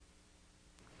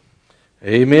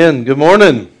Amen. Good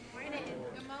morning.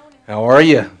 How are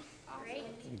you?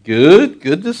 Good.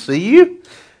 Good to see you.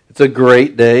 It's a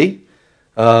great day.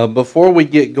 Before we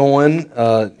get going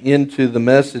into the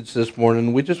message this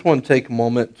morning, we just want to take a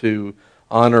moment to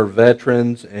honor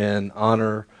veterans and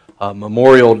honor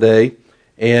Memorial Day.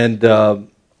 And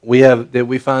did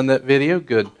we find that video?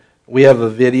 Good. We have a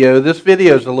video. This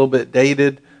video is a little bit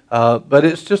dated, but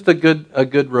it's just a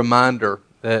good reminder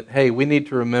that, hey, we need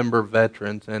to remember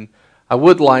veterans. And I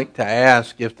would like to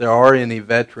ask if there are any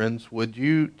veterans, would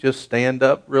you just stand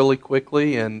up really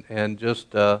quickly and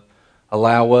just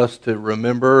allow us to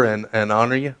remember and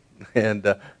honor you?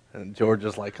 And George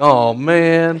is like, oh,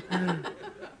 man.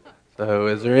 So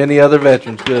is there any other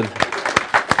veterans? Good.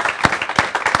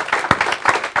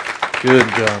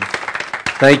 Good.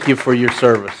 Thank you for your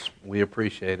service. We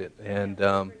appreciate it. And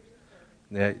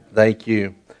yeah, thank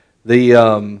you.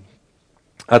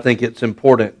 I think it's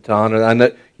important to honor. I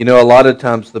know, a lot of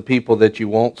times the people that you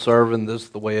won't serve, and this is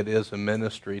the way it is in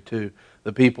ministry too,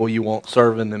 the people you won't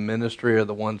serve in the ministry are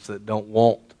the ones that don't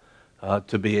want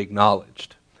to be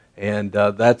acknowledged. And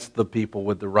that's the people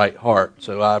with the right heart.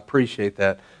 So I appreciate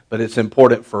that. But it's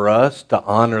important for us to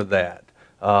honor that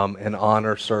and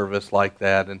honor service like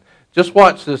that. And just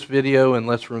watch this video and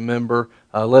let's remember,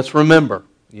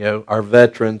 our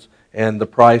veterans and the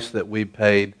price that we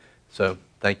paid. So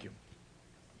thank you.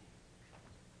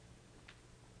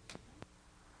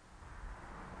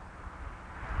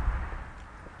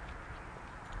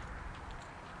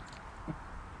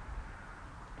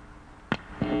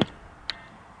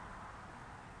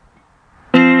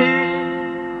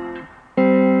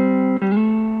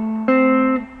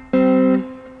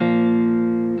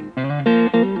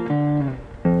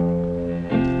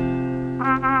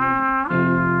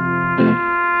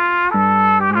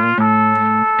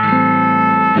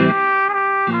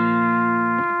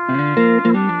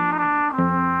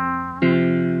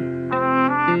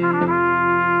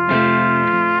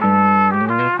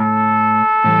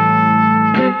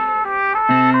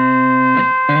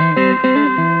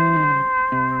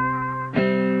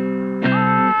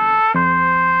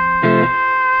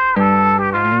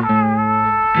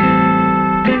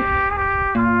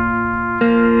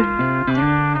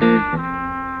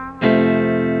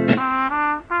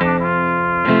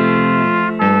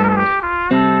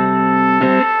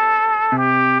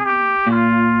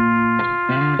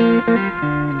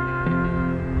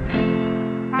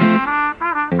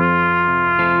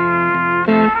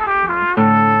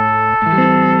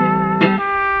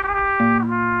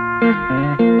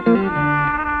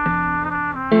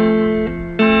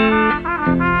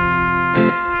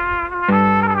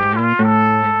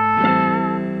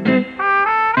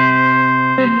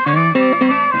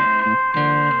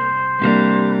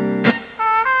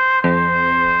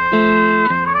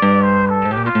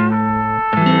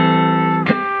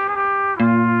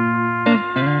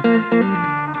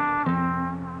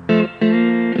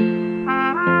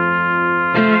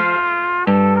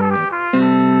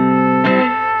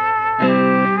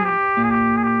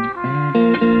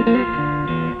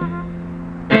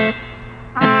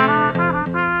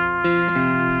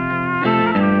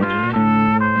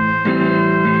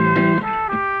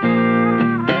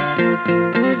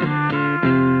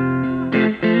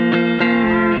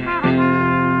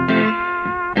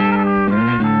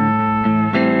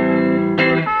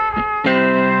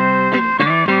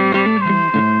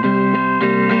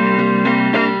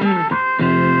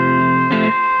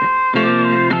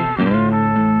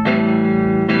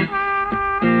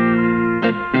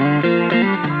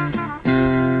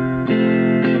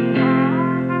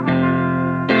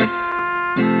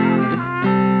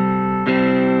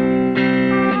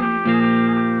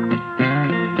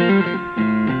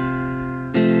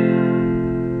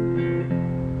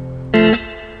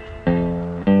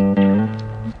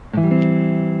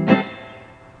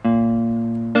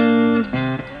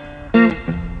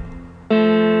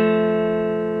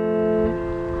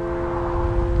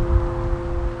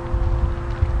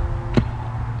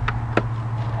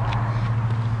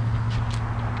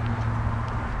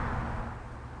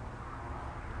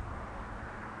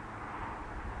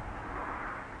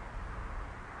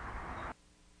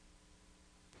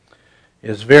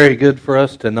 It's very good for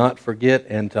us to not forget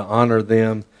and to honor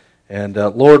them. And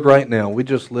Lord, right now, we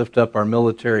just lift up our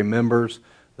military members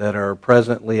that are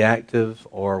presently active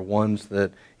or ones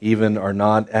that even are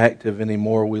not active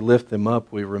anymore. We lift them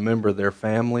up. We remember their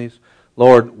families.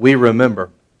 Lord, we remember.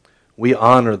 We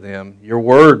honor them. Your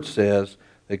word says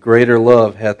that greater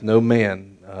love hath no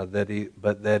man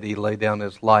but that he lay down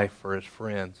his life for his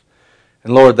friends.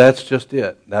 And Lord, that's just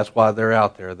it. That's why they're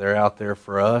out there. They're out there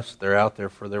for us. They're out there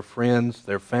for their friends,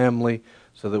 their family,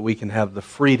 so that we can have the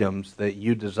freedoms that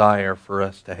you desire for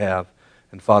us to have.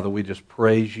 And Father, we just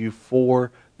praise you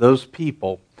for those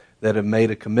people that have made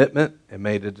a commitment and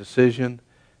made a decision.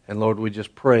 And Lord, we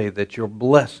just pray that your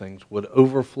blessings would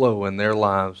overflow in their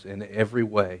lives in every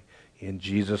way. In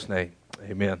Jesus' name,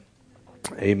 amen.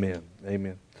 Amen.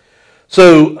 Amen.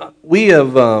 So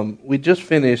we just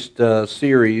finished a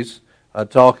series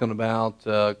talking about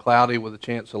Cloudy with a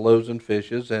Chance of Loaves and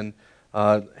Fishes, and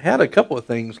had a couple of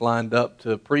things lined up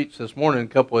to preach this morning, a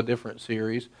couple of different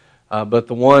series. But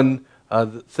the one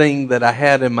thing that I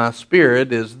had in my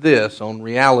spirit is this, on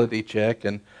reality check.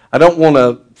 And I don't want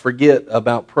to forget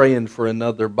about praying for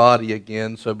another body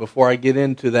again. So before I get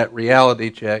into that reality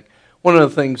check, one of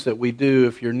the things that we do,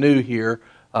 if you're new here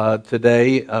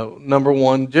today, number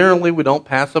one, generally we don't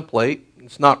pass a plate.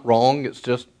 It's not wrong. It's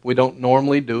just we don't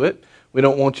normally do it. We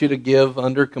don't want you to give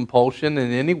under compulsion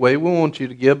in any way. We want you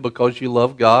to give because you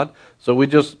love God. So we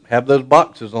just have those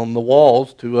boxes on the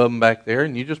walls, 2 of them back there,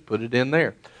 and you just put it in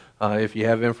there. If you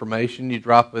have information, you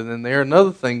drop it in there.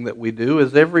 Another thing that we do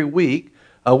is every week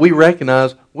we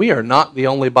recognize we are not the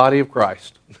only body of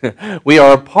Christ. We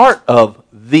are a part of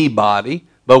the body,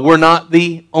 but we're not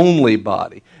the only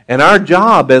body. And our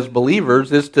job as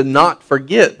believers is to not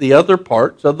forget the other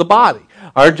parts of the body.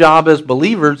 Our job as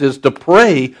believers is to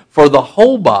pray for the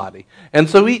whole body. And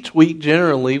so each week,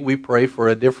 generally, we pray for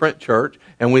a different church,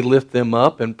 and we lift them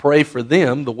up and pray for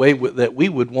them the way that we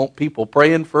would want people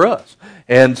praying for us.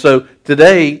 And so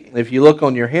today, if you look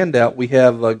on your handout, we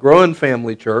have a Growing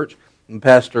Family Church, and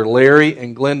Pastor Larry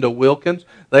and Glenda Wilkins.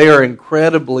 They are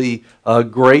incredibly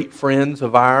great friends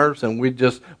of ours, and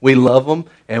we love them,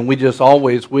 and we just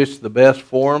always wish the best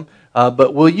for them.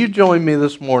 But will you join me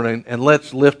this morning, and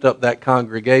let's lift up that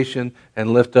congregation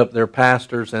and lift up their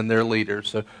pastors and their leaders.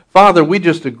 So, Father, we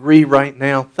just agree right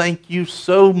now. Thank you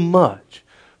so much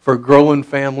for Growing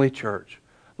Family Church.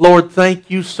 Lord, thank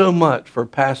you so much for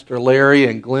Pastor Larry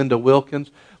and Glenda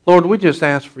Wilkins. Lord, we just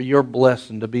ask for your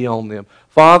blessing to be on them.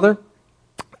 Father,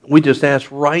 we just ask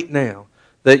right now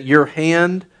that your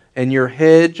hand and your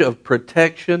hedge of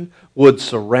protection would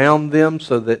surround them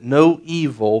so that no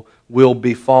evil will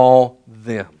befall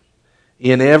them.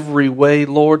 In every way,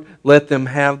 Lord, let them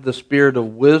have the spirit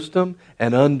of wisdom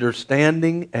and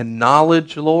understanding and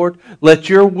knowledge, Lord. Let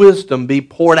your wisdom be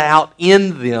poured out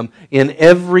in them in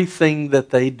everything that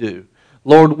they do.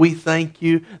 Lord, we thank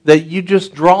you that you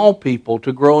just draw people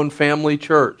to Growing Family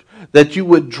Church, that you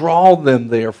would draw them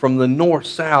there from the north,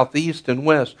 south, east, and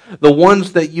west, the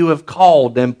ones that you have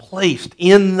called and placed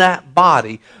in that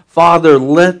body. Father,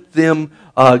 let them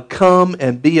come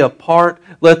and be a part.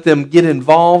 Let them get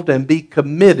involved and be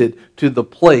committed to the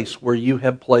place where you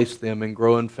have placed them in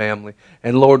Growing Family.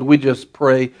 And Lord, we just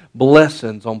pray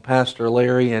blessings on Pastor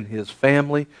Larry and his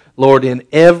family. Lord, in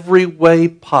every way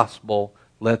possible,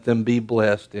 let them be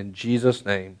blessed. In Jesus'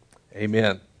 name,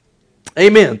 amen.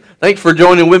 Amen. Thanks for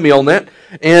joining with me on that.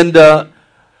 And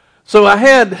so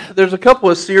there's a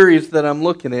couple of series that I'm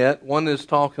looking at. One is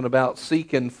talking about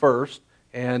seeking first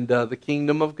and the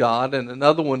kingdom of God, and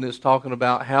another one is talking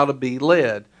about how to be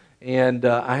led. And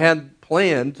I had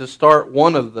planned to start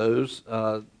one of those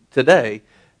today,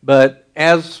 but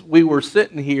as we were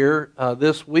sitting here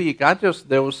this week,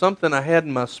 there was something I had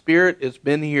in my spirit. It's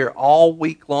been here all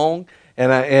week long,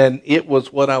 and it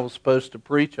was what I was supposed to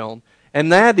preach on.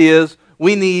 And that is,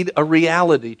 we need a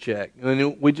reality check.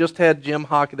 And we just had Jim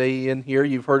Hockaday in here.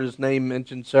 You've heard his name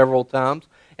mentioned several times.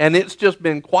 And it's just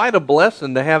been quite a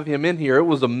blessing to have him in here. It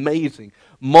was amazing.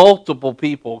 Multiple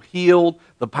people healed.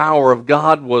 The power of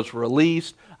God was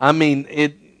released. I mean,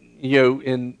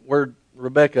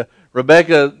 Rebecca,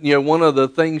 one of the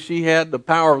things she had, the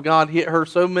power of God hit her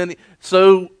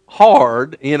so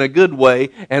hard in a good way,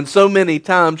 and so many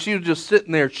times she was just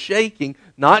sitting there shaking,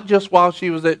 not just while she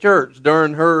was at church,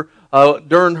 during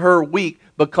her week,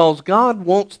 because God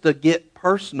wants to get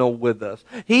personal with us.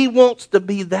 He wants to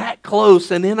be that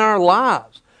close and in our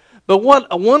lives. But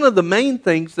one of the main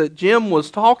things that Jim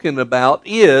was talking about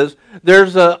is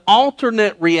there's an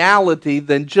alternate reality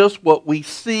than just what we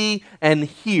see and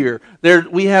hear.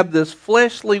 We have this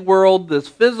fleshly world, this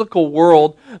physical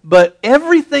world, but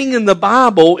everything in the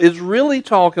Bible is really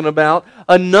talking about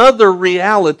another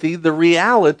reality, the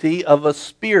reality of a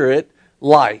spirit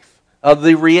life, of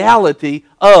the reality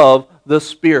of the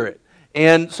Spirit.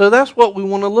 And so that's what we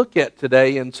want to look at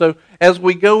today. And so as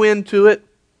we go into it,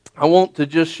 I want to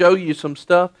just show you some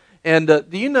stuff. And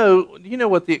do you know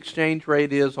what the exchange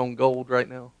rate is on gold right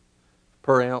now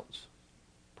per ounce,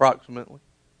 approximately?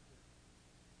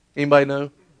 Anybody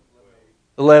know?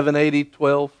 11.80,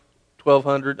 12,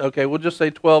 $1,200. Okay, we'll just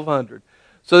say $1,200.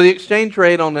 So the exchange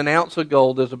rate on an ounce of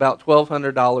gold is about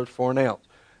 $1,200 for an ounce.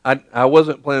 I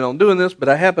wasn't planning on doing this, but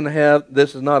I happen to have,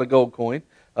 this is not a gold coin,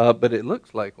 but it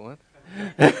looks like one.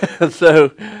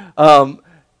 So,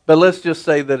 but let's just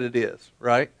say that it is,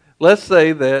 right? Let's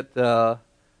say that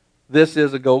this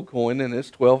is a gold coin and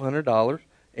it's $1,200.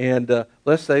 And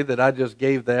let's say that I just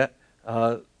gave that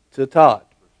to Todd.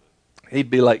 He'd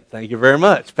be like, "Thank you very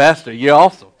much, Pastor. You're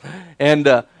awesome."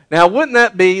 And now, wouldn't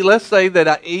that be? Let's say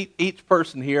that each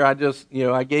person here,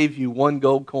 I gave you one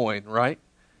gold coin, right?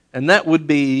 And that would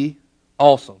be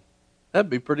awesome. That'd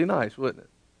be pretty nice, wouldn't it?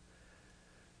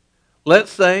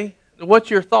 Let's say, what's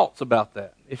your thoughts about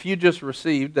that? If you just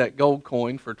received that gold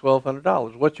coin for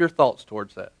 $1,200, what's your thoughts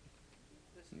towards that?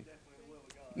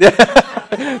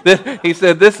 He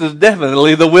said, "This is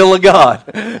definitely the will of God."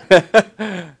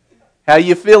 How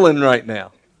you feeling right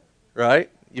now? Right?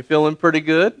 You feeling pretty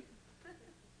good?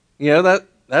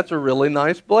 That's a really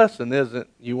nice blessing, isn't it?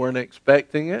 You weren't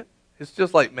expecting it. It's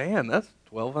just like, man, that's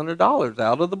 $1,200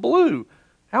 out of the blue.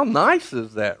 How nice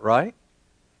is that, right?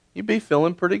 You'd be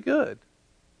feeling pretty good.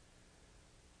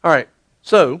 All right,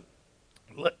 so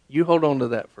you hold on to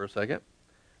that for a second.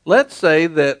 Let's say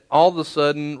that all of a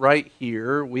sudden right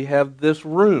here we have this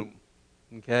room,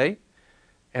 okay?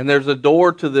 And there's a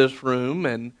door to this room,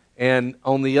 and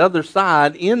on the other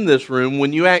side in this room,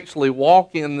 when you actually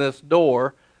walk in this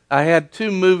door, I had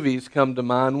two movies come to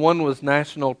mind. One was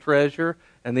National Treasure,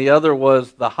 and the other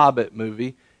was the Hobbit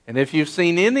movie. And if you've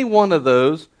seen any one of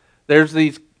those, there's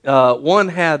these, one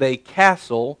had a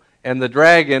castle, and the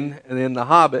dragon, and in the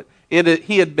Hobbit,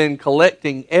 he had been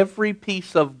collecting every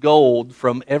piece of gold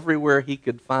from everywhere he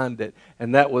could find it.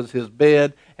 And that was his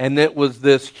bed. And it was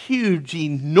this huge,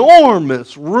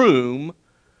 enormous room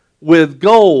with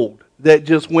gold that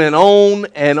just went on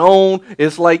and on.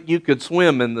 It's like you could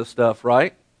swim in the stuff,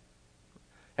 right?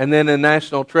 And then in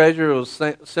National Treasure, it was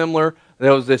similar.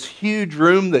 There was this huge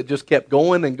room that just kept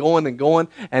going and going and going.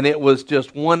 And it was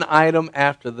just one item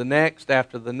after the next,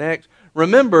 after the next.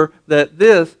 Remember that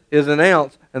this is an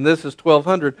ounce and this is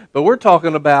 1,200, but we're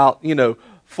talking about,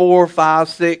 4, 5,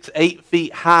 6, 8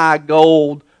 feet high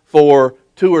gold for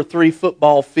 2 or 3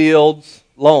 football fields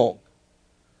long.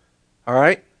 All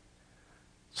right?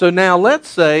 So now let's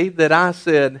say that I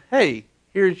said, "Hey,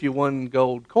 here's your one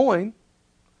gold coin,"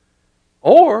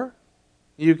 or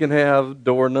you can have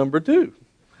door number 2.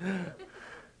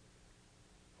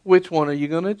 Which one are you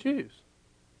going to choose?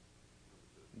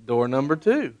 Door number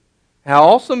 2. How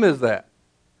awesome is that?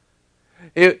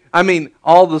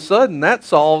 All of a sudden, that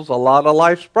solves a lot of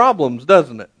life's problems,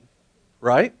 doesn't it?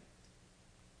 Right?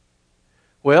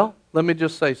 Well, let me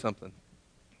just say something.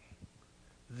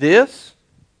 This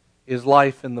is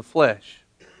life in the flesh.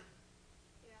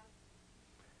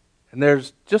 And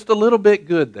there's just a little bit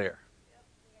good there.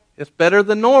 It's better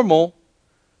than normal,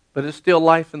 but it's still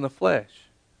life in the flesh.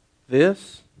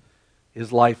 This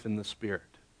is life in the Spirit.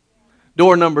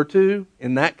 Door number 2,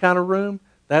 in that kind of room,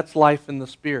 that's life in the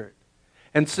Spirit.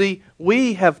 And see,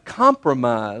 we have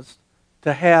compromised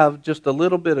to have just a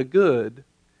little bit of good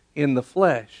in the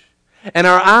flesh. And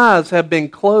our eyes have been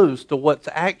closed to what's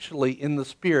actually in the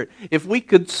Spirit. If we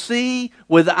could see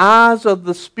with eyes of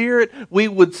the Spirit, we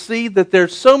would see that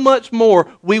there's so much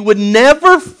more. We would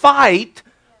never fight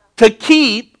to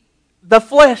keep the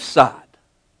flesh side.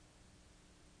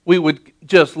 We would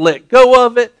just let go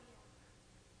of it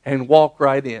and walk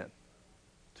right in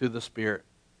to the Spirit.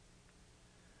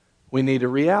 We need a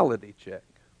reality check.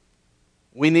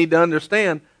 We need to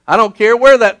understand, I don't care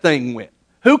where that thing went.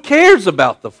 Who cares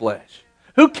about the flesh?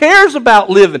 Who cares about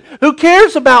living? Who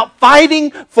cares about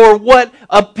fighting for what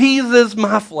appeases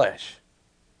my flesh?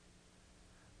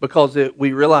 Because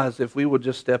we realize if we would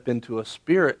just step into a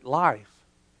spirit life,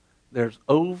 there's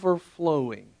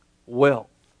overflowing wealth.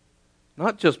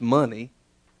 Not just money,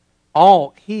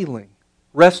 all healing,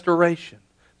 restoration,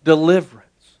 deliverance.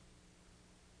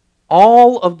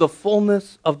 All of the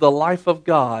fullness of the life of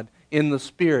God in the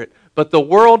Spirit. But the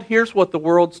world, here's what the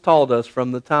world's taught us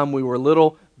from the time we were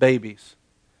little babies.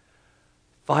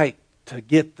 Fight to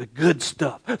get the good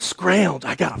stuff. Scrounge,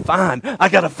 I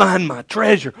gotta find my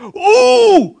treasure.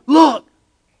 Ooh, look,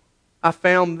 I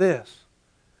found this.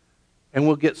 And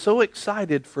we'll get so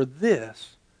excited for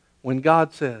this when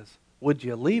God says, would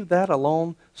you leave that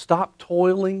alone? Stop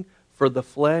toiling for the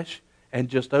flesh and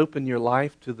just open your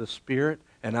life to the Spirit,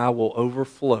 and I will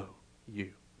overflow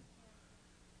you.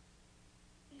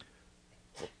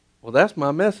 Well, that's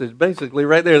my message basically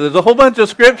right there. There's a whole bunch of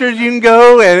scriptures you can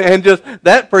go and just,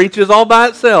 that preaches all by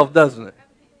itself, doesn't it?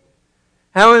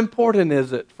 How important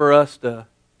is it for us to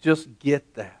just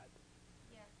get that?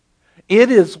 It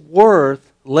is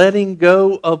worth letting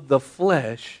go of the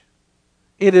flesh.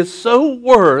 It is so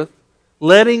worth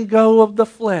letting go of the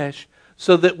flesh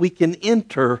so that we can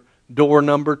enter door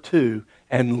number 2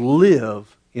 and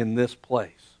live in this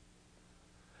place.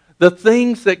 The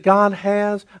things that God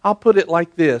has, I'll put it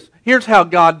like this. Here's how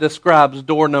God describes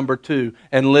door number 2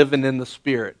 and living in the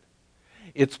Spirit.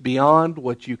 It's beyond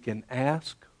what you can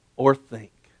ask or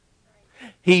think.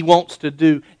 He wants to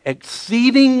do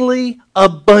exceedingly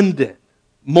abundant,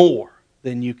 more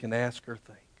than you can ask or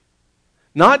think.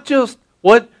 Not just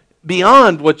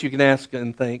beyond what you can ask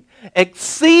and think,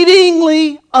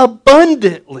 exceedingly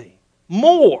abundantly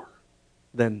more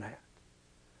than that.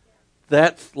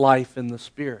 That's life in the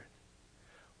Spirit.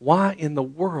 Why in the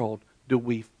world do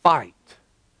we fight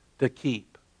to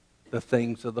keep the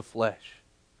things of the flesh?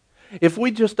 If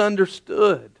we just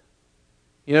understood,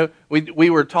 we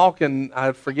were talking,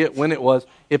 I forget when it was,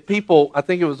 if people, I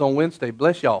think it was on Wednesday,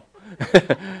 bless y'all.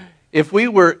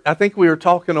 I think we were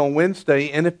talking on Wednesday,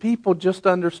 and if people just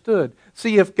understood.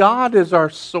 See, if God is our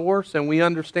source and we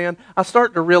understand, I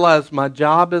start to realize my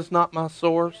job is not my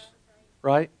source,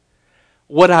 right?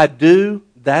 What I do,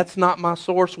 that's not my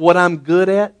source. What I'm good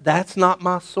at, that's not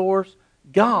my source.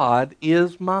 God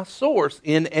is my source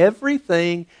in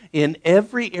everything, in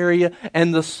every area,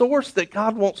 and the source that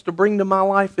God wants to bring to my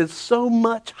life is so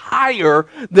much higher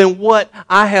than what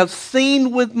I have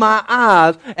seen with my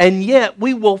eyes, and yet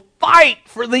we will fight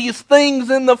for these things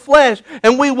in the flesh,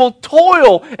 and we will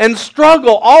toil and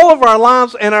struggle all of our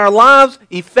lives, and our lives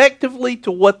effectively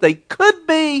to what they could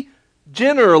be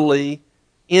generally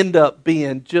end up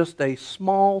being just a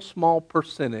small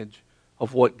percentage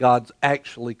of what God's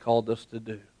actually called us to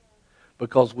do.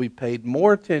 Because we paid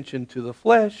more attention to the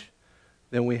flesh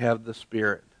than we have the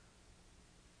Spirit.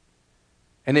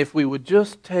 And if we would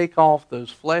just take off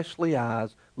those fleshly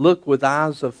eyes, look with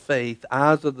eyes of faith,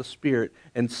 eyes of the Spirit,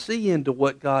 and see into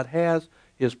what God has,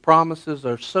 His promises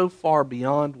are so far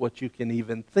beyond what you can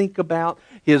even think about.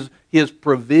 His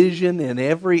provision in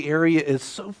every area is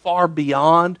so far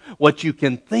beyond what you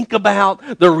can think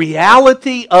about. The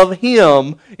reality of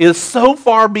Him is so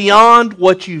far beyond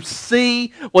what you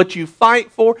see, what you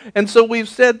fight for. And so we've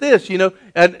said this,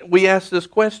 and we asked this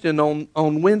question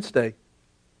on Wednesday.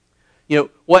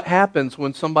 What happens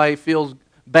when somebody feels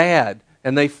bad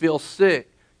and they feel sick?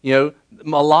 A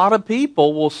lot of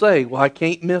people will say, well, I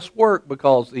can't miss work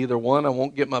because either one, I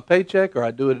won't get my paycheck, or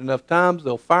I do it enough times,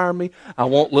 they'll fire me. I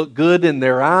won't look good in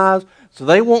their eyes, so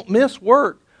they won't miss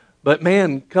work. But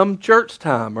man, come church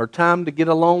time or time to get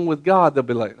along with God, they'll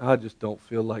be like, I just don't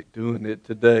feel like doing it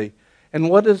today. And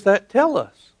what does that tell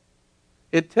us?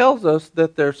 It tells us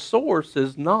that their source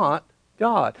is not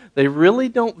God. They really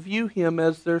don't view Him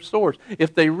as their source.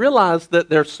 If they realized that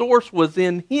their source was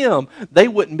in Him, they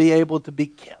wouldn't be able to be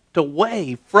kept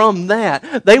away from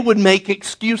that. They would make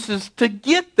excuses to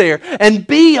get there and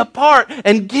be a part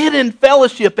and get in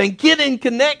fellowship and get in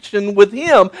connection with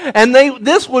Him. And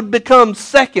this would become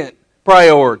second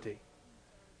priority.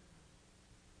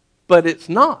 But it's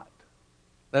not.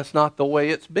 That's not the way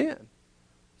it's been.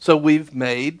 So we've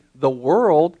made the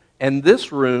world and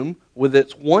this room with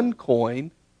its one coin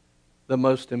the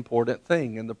most important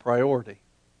thing and the priority.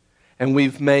 And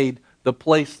we've made the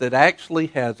place that actually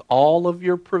has all of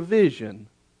your provision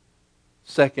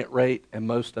second rate, and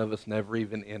most of us never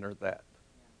even enter that.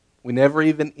 We never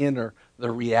even enter the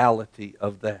reality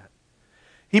of that.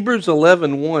 Hebrews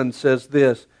 11:1 says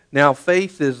this, now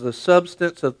faith is the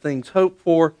substance of things hoped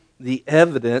for, the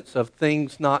evidence of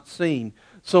things not seen.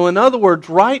 So in other words,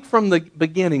 right from the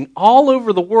beginning, all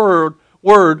over the word,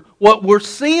 what we're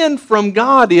seeing from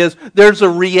God is there's a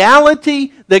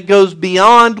reality that goes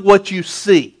beyond what you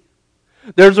see.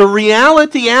 There's a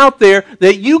reality out there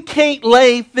that you can't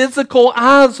lay physical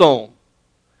eyes on.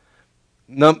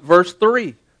 Verse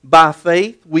 3, by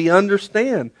faith we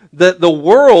understand that the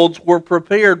worlds were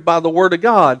prepared by the Word of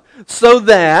God, so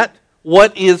that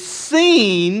what is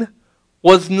seen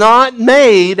was not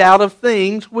made out of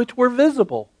things which were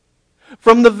visible.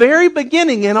 From the very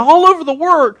beginning and all over the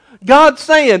Word, God's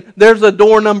saying, there's a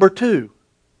door number 2.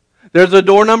 There's a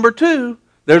door number 2.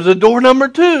 There's a door number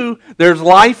 2. There's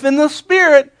life in the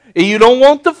Spirit. You don't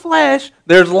want the flesh.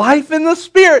 There's life in the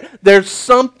Spirit. There's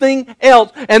something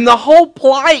else. And the whole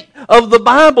plight of the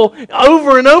Bible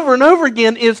over and over and over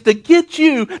again is to get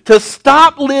you to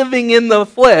stop living in the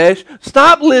flesh,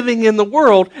 stop living in the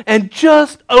world, and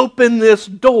just open this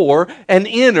door and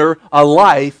enter a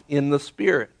life in the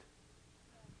Spirit.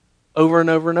 Over and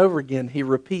over and over again, he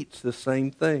repeats the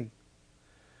same thing.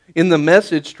 In the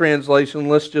Message translation,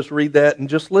 let's just read that and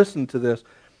just listen to this.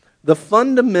 The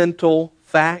fundamental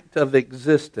fact of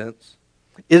existence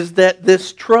is that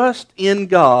this trust in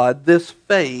God, this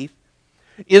faith,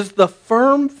 is the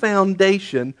firm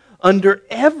foundation under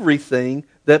everything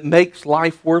that makes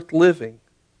life worth living.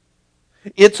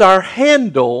 It's our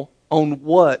handle on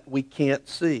what we can't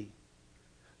see.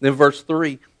 Then verse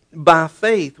 3, by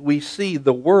faith we see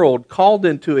the world called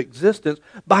into existence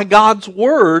by God's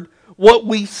Word, what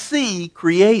we see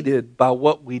created by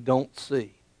what we don't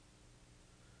see.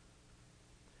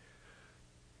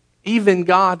 Even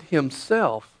God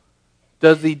Himself,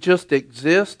 does He just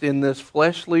exist in this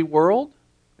fleshly world?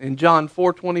 In John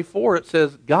 4:24 it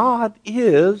says, God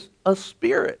is a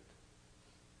spirit.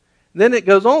 Then it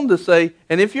goes on to say,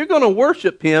 and if you're going to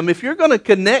worship Him, if you're going to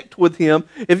connect with Him,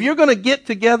 if you're going to get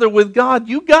together with God,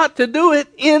 you've got to do it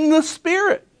in the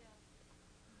Spirit.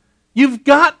 You've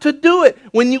got to do it.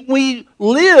 When we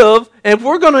live, and if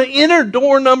we're going to enter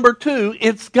door number 2,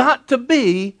 it's got to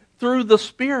be through the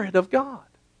Spirit of God.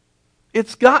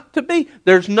 It's got to be.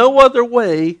 There's no other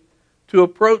way to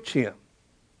approach Him.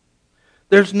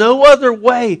 There's no other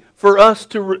way for us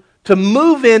to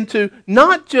move into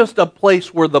not just a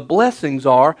place where the blessings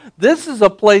are. This is a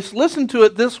place, listen to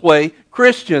it this way,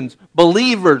 Christians,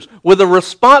 believers, with a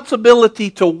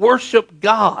responsibility to worship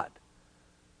God.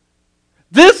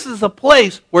 This is a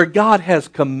place where God has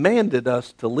commanded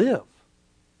us to live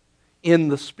in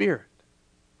the Spirit,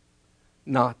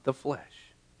 not the flesh.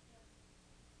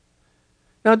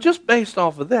 Now, just based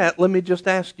off of that, let me just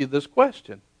ask you this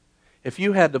question. If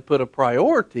you had to put a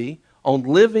priority on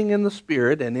living in the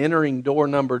Spirit and entering door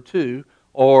number 2,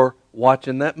 or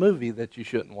watching that movie that you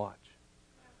shouldn't watch,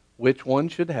 which one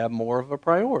should have more of a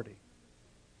priority?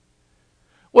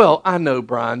 Well, I know,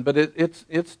 Brian, but it's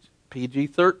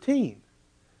PG-13.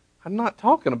 I'm not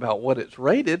talking about what it's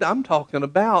rated. I'm talking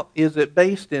about, is it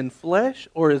based in flesh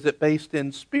or is it based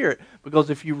in spirit? Because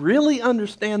if you really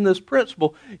understand this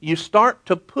principle, you start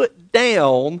to put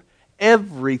down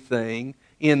everything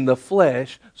in the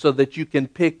flesh so that you can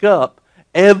pick up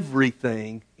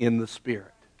everything in the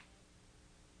Spirit.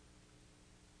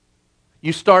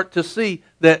 You start to see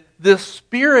that this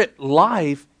Spirit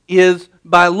life is,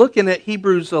 by looking at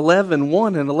Hebrews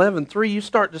 11:1 and 11:3, you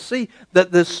start to see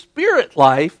that the Spirit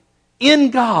life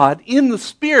in God, in the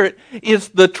Spirit, is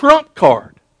the trump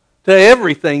card to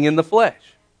everything in the flesh.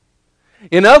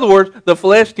 In other words, the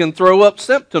flesh can throw up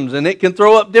symptoms, and it can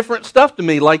throw up different stuff to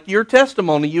me, like your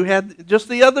testimony you had just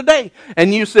the other day.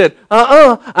 And you said,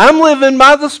 I'm living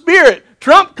by the Spirit.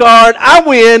 Trump card, I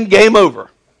win, game over.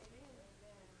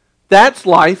 That's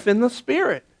life in the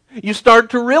Spirit. You start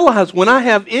to realize when I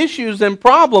have issues and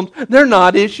problems, they're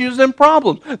not issues and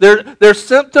problems. They're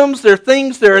symptoms, they're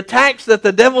things, they're attacks that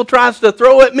the devil tries to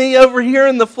throw at me over here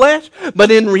in the flesh. But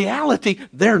in reality,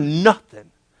 they're nothing.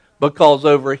 Because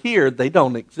over here, they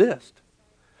don't exist.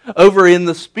 Over in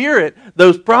the Spirit,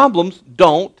 those problems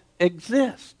don't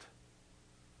exist.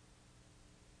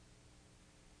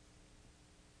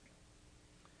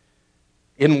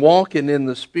 In walking in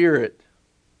the Spirit,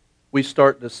 we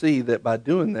start to see that by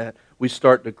doing that, we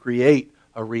start to create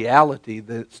a reality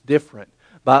that's different.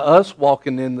 By us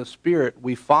walking in the Spirit,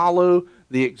 we follow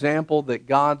the example that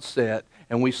God set,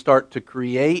 and we start to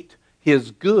create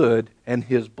His good and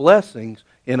His blessings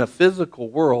in a physical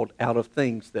world out of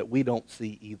things that we don't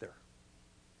see either.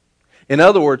 In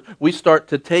other words, we start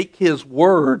to take His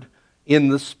Word in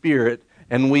the Spirit,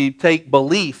 and we take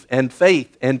belief and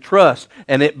faith and trust,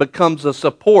 and it becomes a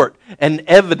support and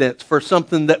evidence for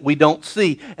something that we don't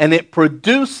see. And it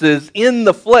produces in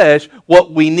the flesh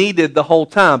what we needed the whole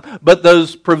time. But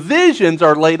those provisions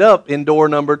are laid up in door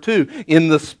number 2, in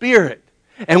the Spirit.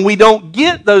 And we don't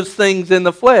get those things in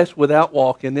the flesh without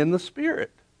walking in the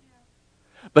Spirit.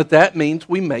 But that means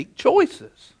we make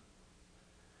choices.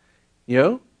 You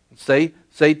know, say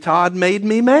Todd made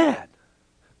me mad.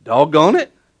 Doggone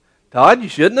it. Todd, you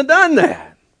shouldn't have done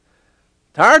that.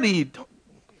 Tired of you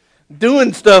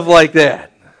doing stuff like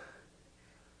that.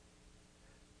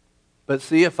 But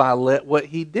see, if I let what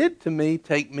he did to me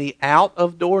take me out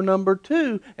of door number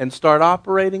 2 and start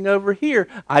operating over here,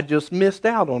 I just missed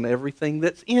out on everything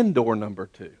that's in door number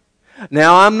 2.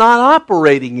 Now, I'm not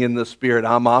operating in the Spirit.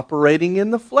 I'm operating in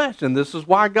the flesh. And this is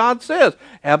why God says,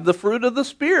 have the fruit of the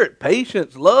Spirit,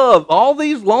 patience, love, all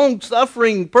these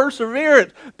long-suffering,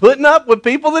 perseverance, putting up with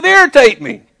people that irritate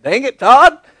me. Dang it,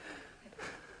 Todd.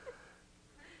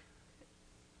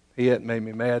 He hadn't made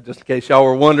me mad, just in case y'all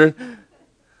were wondering.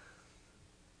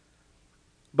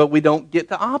 But we don't get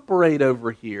to operate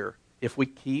over here if we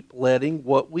keep letting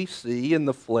what we see in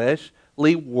the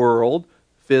fleshly world,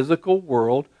 physical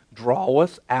world, draw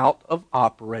us out of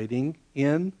operating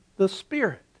in the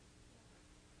Spirit.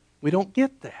 We don't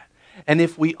get that. And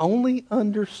if we only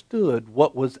understood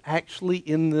what was actually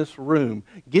in this room,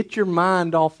 get your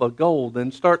mind off of gold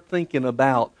and start thinking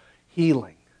about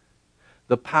healing,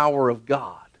 the power of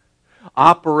God,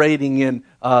 operating in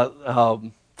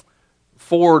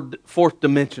fourth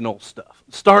dimensional stuff.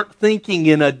 Start thinking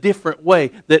in a different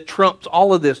way that trumps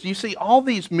all of this. You see, all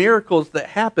these miracles that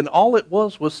happened, all it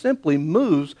was simply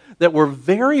moves that were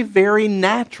very, very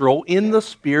natural in the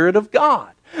Spirit of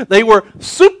God. They were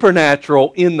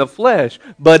supernatural in the flesh,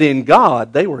 but in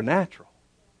God, they were natural.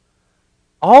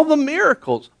 All the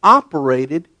miracles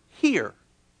operated here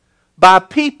by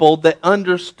people that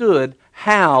understood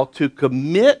how to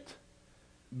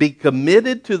be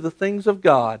committed to the things of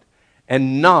God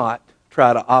and not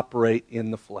try to operate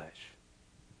in the flesh.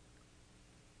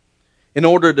 In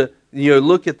order to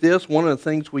look at this, one of the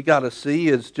things we got to see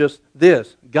is just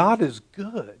this. God is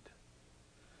good.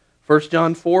 1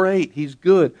 John 4:8, He's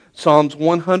good. Psalms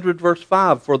 100 verse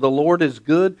 5, for the Lord is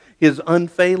good. His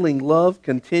unfailing love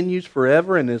continues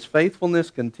forever, and His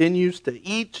faithfulness continues to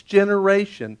each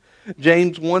generation.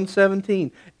 James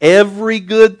 1:17, every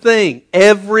good thing,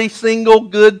 every single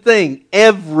good thing,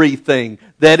 everything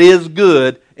that is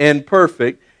good and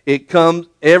perfect,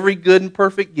 every good and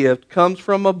perfect gift comes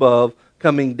from above,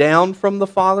 coming down from the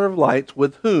Father of lights,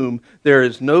 with whom there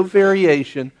is no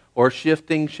variation or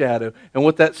shifting shadow. And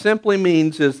what that simply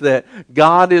means is that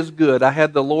God is good. I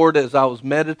had the Lord, as I was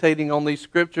meditating on these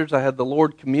scriptures, I had the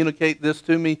Lord communicate this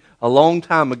to me a long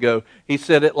time ago. He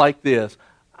said it like this: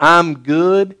 I'm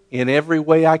good in every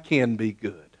way I can be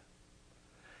good.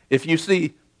 If you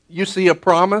see a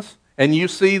promise and you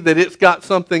see that it's got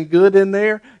something good in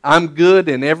there, I'm good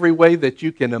in every way that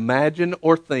you can imagine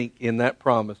or think in that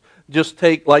promise. Just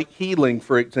take like healing,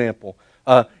 for example.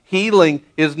 Healing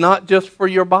is not just for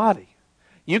your body.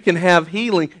 You can have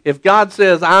healing. If God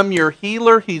says, I'm your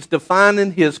healer, He's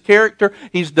defining His character.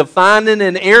 He's defining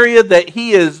an area that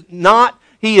He is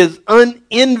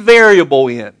invariable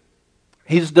in.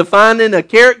 He's defining a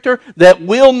character that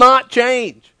will not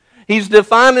change. He's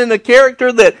defining a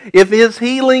character that if His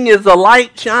healing is a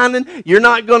light shining, you're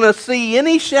not going to see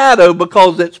any shadow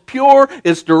because it's pure,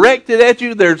 it's directed at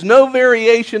you, there's no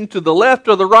variation to the left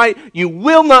or the right. You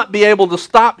will not be able to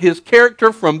stop His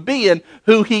character from being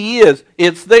who He is.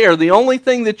 It's there. The only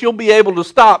thing that you'll be able to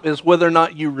stop is whether or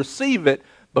not you receive it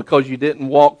because you didn't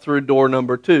walk through door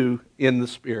number 2 in the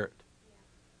Spirit.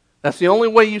 That's the only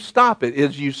way you stop it,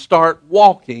 is you start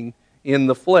walking in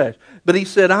the flesh. But He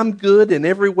said, I'm good in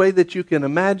every way that you can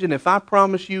imagine. If I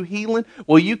promise you healing,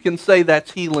 well, you can say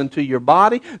that's healing to your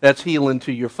body, that's healing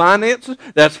to your finances,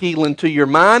 that's healing to your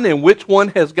mind, and which one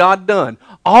has God done?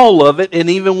 All of it, and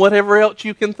even whatever else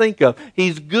you can think of.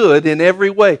 He's good in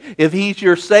every way. If He's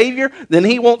your Savior, then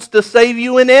He wants to save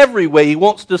you in every way. He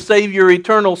wants to save your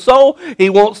eternal soul.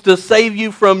 He wants to save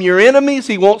you from your enemies.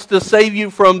 He wants to save you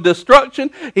from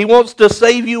destruction. He wants to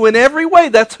save you in every way.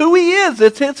 That's who He is.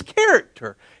 It's His character.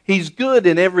 He's good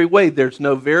in every way. There's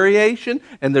no variation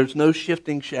and there's no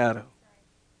shifting shadow.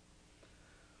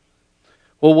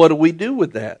 Well, what do we do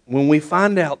with that? When we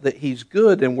find out that He's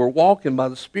good and we're walking by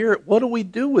the Spirit, what do we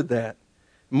do with that?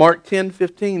 Mark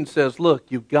 10:15 says, look,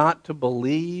 you've got to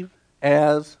believe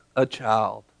as a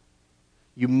child.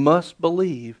 You must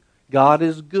believe God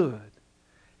is good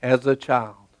as a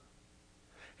child.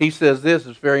 He says this,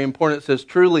 it's very important. It says,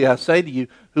 truly I say to you,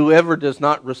 whoever does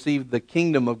not receive the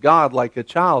kingdom of God like a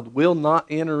child will not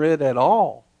enter it at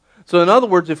all. So in other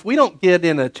words, if we don't get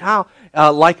in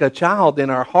like a child in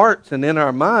our hearts and in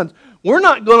our minds, we're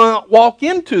not going to walk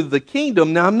into the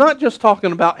kingdom. Now, I'm not just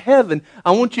talking about heaven. I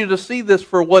want you to see this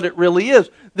for what it really is.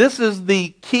 This is the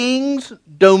king's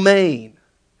domain.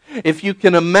 If you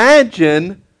can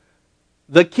imagine,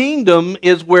 the kingdom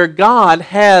is where God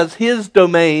has His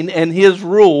domain and His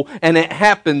rule, and it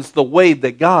happens the way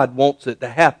that God wants it to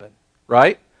happen,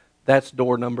 right? That's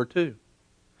door number 2.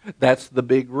 That's the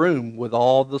big room with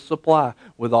all the supply,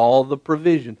 with all the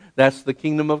provision. That's the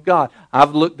kingdom of God.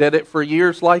 I've looked at it for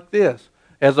years like this,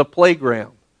 as a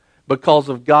playground. Because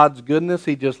of God's goodness,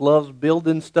 He just loves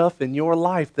building stuff in your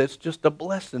life that's just a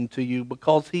blessing to you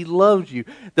because He loves you.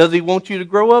 Does He want you to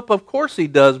grow up? Of course He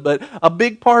does, but a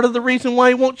big part of the reason why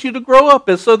He wants you to grow up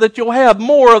is so that you'll have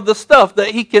more of the stuff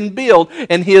that He can build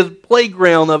and His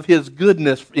playground of His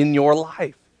goodness in your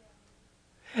life.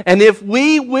 And if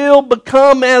we will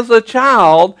become as a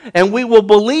child and we will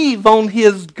believe on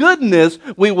His goodness,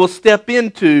 we will step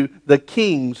into the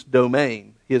King's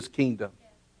domain, His kingdom.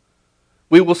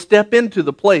 We will step into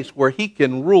the place where He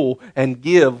can rule and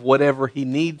give whatever He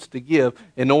needs to give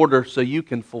in order so you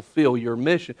can fulfill your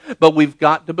mission. But we've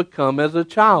got to become as a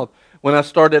child. when I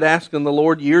started asking the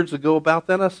Lord years ago about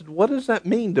that, I said, what does that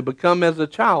mean to become as a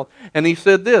child? And He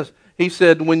said this. He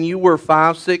said, when you were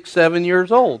 5, 6, 7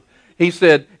 years old, He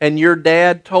said, and your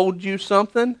dad told you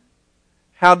something,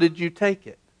 how did you take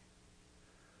it?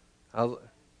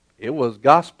 It was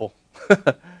gospel.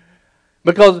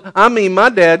 Because, my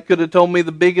dad could have told me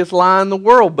the biggest lie in the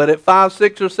world, but at 5,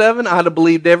 6, or 7, I'd have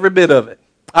believed every bit of it.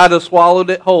 I'd have swallowed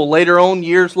it whole. Later on,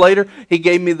 years later, he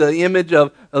gave me the image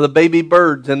of the baby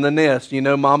birds in the nest. You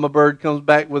know, mama bird comes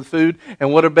back with food,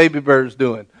 and what are baby birds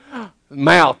doing?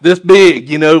 Mouth this big,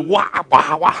 you know, wah,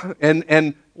 wah, wah.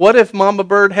 And what if mama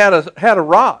bird had a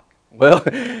rock? Well,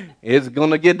 it's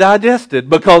going to get digested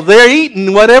because they're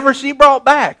eating whatever she brought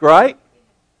back, right?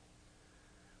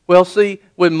 Well, see,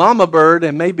 with mama bird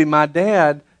and maybe my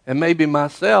dad and maybe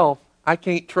myself, I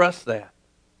can't trust that.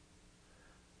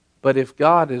 But if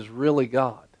God is really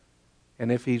God,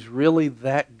 and if He's really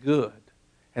that good,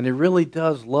 and He really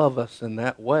does love us in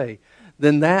that way,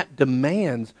 then that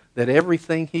demands that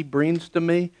everything He brings to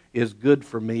me is good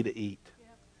for me to eat.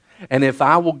 And if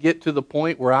I will get to the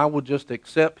point where I will just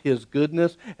accept His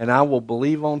goodness and I will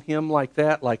believe on Him like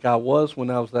that, like I was when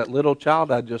I was that little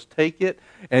child, I just take it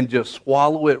and just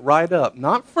swallow it right up.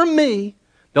 Not for me.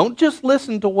 Don't just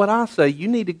listen to what I say. You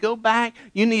need to go back.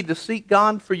 You need to seek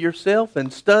God for yourself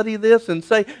and study this and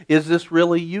say, is this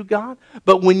really you, God?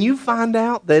 But when you find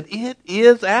out that it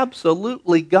is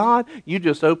absolutely God, you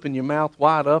just open your mouth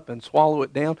wide up and swallow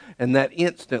it down, and that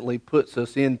instantly puts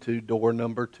us into door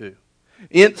number 2.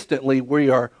 Instantly, we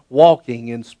are walking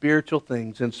in spiritual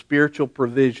things and spiritual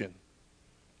provision.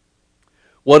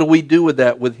 What do we do with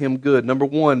that with Him good? Number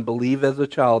 1, believe as a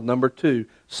child. Number 2,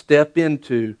 step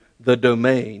into the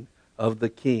domain of the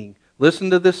King. Listen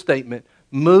to this statement.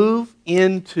 Move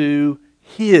into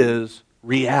His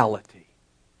reality.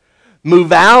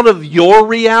 Move out of your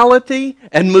reality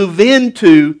and move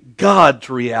into God's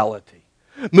reality.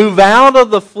 Move out of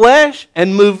the flesh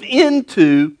and move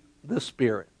into the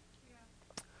Spirit.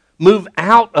 Move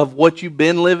out of what you've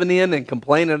been living in and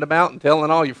complaining about and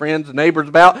telling all your friends and neighbors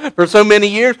about for so many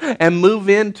years, and move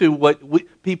into what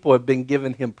people have been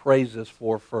giving Him praises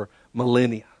for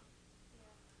millennia.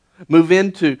 Move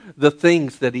into the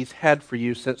things that He's had for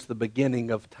you since the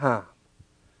beginning of time.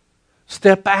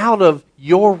 Step out of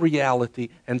your reality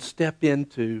and step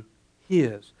into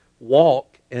His.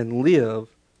 Walk and live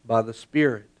by the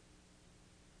Spirit.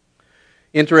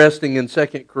 Interesting, in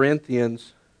 2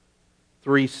 Corinthians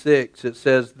 3:6, it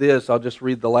says this. I'll just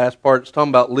read the last part. It's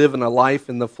talking about living a life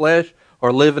in the flesh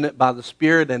or living it by the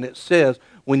Spirit. And it says,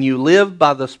 when you live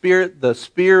by the Spirit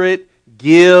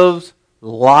gives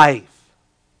life.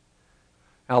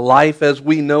 Now, life as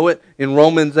we know it, in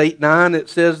Romans 8:9, it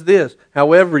says this.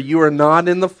 However, you are not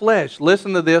in the flesh.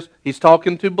 Listen to this. He's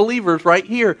talking to believers right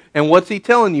here. And what's he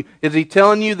telling you? Is he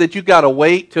telling you that you got to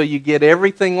wait till you get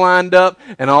everything lined up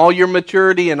and all your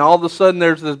maturity, and all of a sudden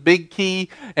there's this big key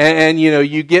and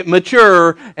you get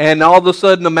mature, and all of a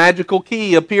sudden a magical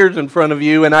key appears in front of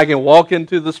you and I can walk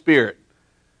into the Spirit?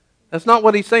 That's not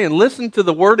what he's saying. Listen to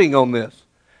the wording on this.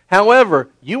 However,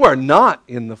 you are not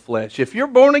in the flesh. If you're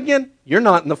born again, you're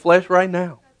not in the flesh right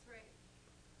now. That's right.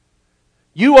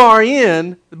 You are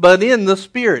but in the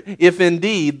Spirit, if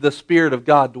indeed the Spirit of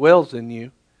God dwells in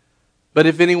you. But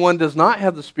if anyone does not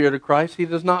have the Spirit of Christ, he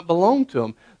does not belong to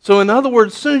Him. So in other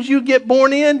words, as soon as you get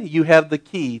born in, you have the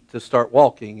key to start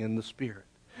walking in the Spirit.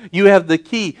 You have the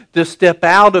key to step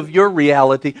out of your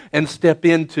reality and step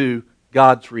into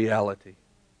God's reality.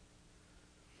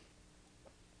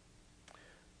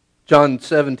 John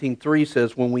 17:3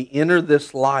 says, when we enter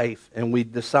this life and we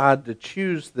decide to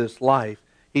choose this life,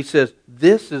 he says,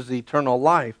 this is eternal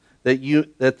life,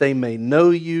 that they may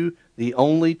know you, the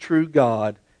only true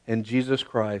God, and Jesus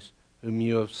Christ, whom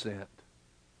you have sent.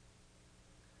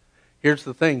 Here's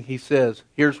the thing. He says,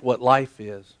 here's what life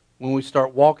is. When we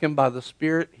start walking by the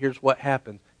Spirit, here's what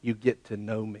happens. You get to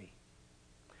know me.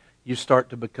 You start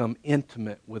to become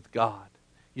intimate with God.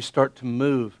 You start to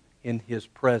move in His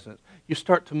presence. You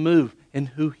start to move in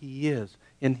who He is,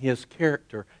 in His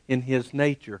character, in His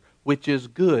nature, which is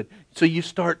good. So you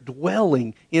start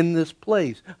dwelling in this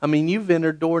place. I mean, you've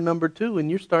entered door number 2 and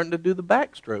you're starting to do the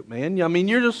backstroke, man. I mean,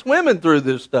 you're just swimming through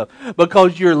this stuff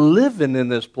because you're living in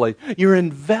this place. You're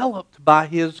enveloped by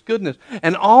His goodness.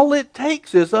 And all it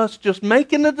takes is us just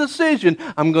making a decision.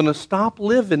 I'm going to stop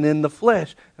living in the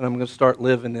flesh and I'm going to start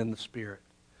living in the Spirit.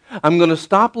 I'm going to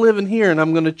stop living here and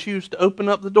I'm going to choose to open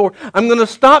up the door. I'm going to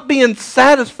stop being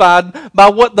satisfied by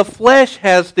what the flesh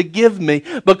has to give me,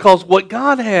 because what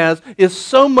God has is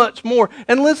so much more.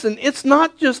 And listen, it's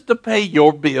not just to pay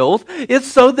your bills. It's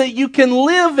so that you can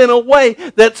live in a way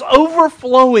that's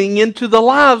overflowing into the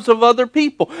lives of other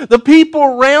people. The people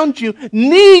around you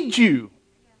need you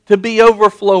to be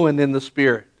overflowing in the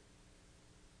Spirit.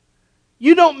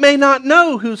 You may not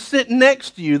know who's sitting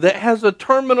next to you that has a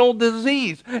terminal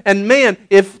disease. And man,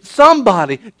 if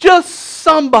somebody, just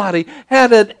somebody,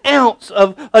 had an ounce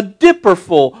of a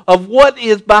dipperful of what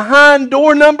is behind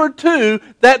door number 2,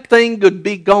 that thing could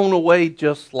be gone away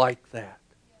just like that.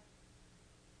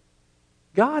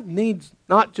 God needs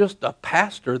not just a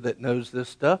pastor that knows this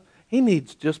stuff. He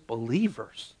needs just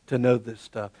believers to know this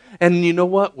stuff. And you know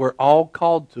what? We're all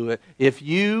called to it. If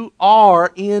you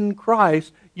are in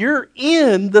Christ, you're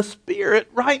in the Spirit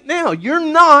right now. You're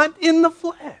not in the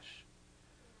flesh.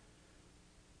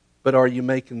 But are you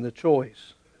making the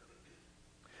choice?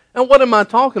 And what am I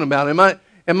talking about?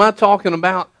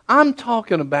 I'm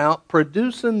talking about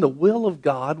producing the will of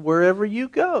God wherever you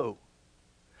go.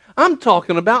 I'm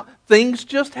talking about things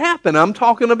just happen. I'm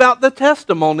talking about the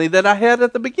testimony that I had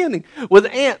at the beginning with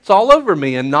ants all over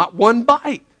me and not one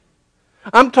bite.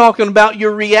 I'm talking about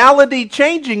your reality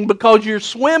changing because you're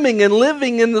swimming and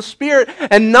living in the Spirit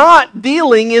and not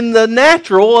dealing in the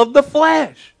natural of the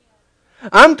flesh.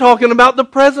 I'm talking about the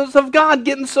presence of God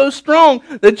getting so strong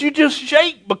that you just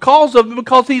shake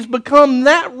because He's become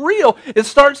that real. It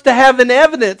starts to have an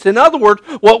evidence. In other words,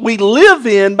 what we live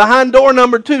in behind door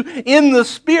number 2, in the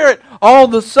Spirit, all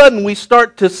of a sudden we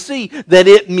start to see that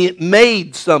it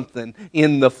made something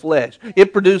in the flesh.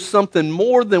 It produced something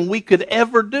more than we could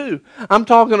ever do. I'm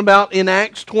talking about in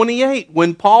Acts 28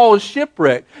 when Paul is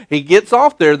shipwrecked. He gets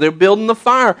off there, they're building the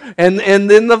fire, and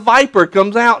then the viper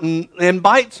comes out and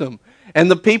bites him. And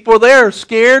the people there are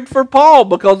scared for Paul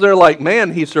because they're like,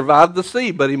 man, he survived the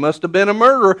sea, but he must have been a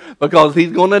murderer because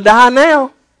he's going to die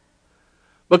now.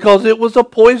 Because it was a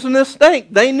poisonous snake.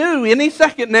 They knew any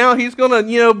second now he's going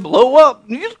to, blow up,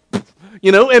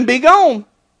 and be gone.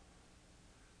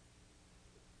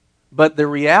 But the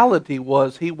reality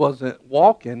was he wasn't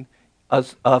walking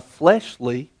a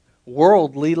fleshly,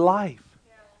 worldly life.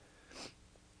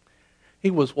 He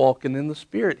was walking in the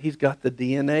Spirit. He's got the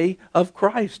DNA of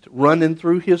Christ running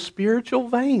through his spiritual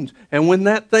veins. And when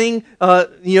that thing,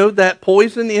 that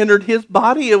poison entered his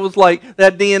body, it was like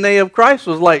that DNA of Christ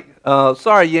was like,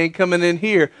 sorry, you ain't coming in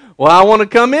here. Well, I want to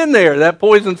come in there. That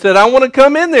poison said, I want to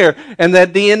come in there. And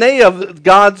that DNA of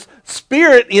God's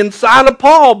Spirit inside of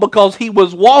Paul, because he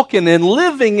was walking and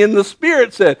living in the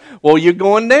Spirit, said, well, you're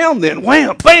going down then.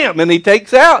 Wham, bam, and he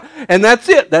takes out. And that's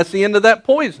it. That's the end of that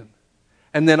poison.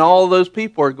 And then all of those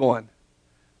people are going,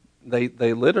 they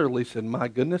literally said, my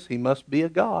goodness, he must be a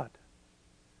god.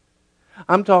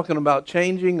 I'm talking about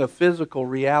changing a physical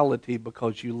reality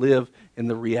because you live in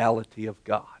the reality of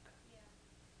God.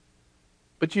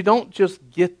 But you don't just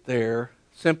get there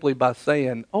simply by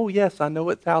saying, oh yes, I know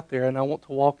it's out there and I want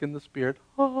to walk in the Spirit.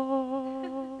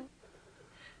 Ah.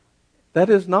 That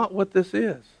is not what this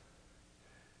is.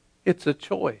 It's a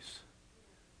choice.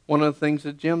 One of the things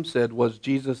that Jim said was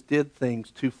Jesus did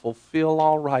things to fulfill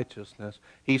all righteousness.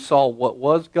 He saw what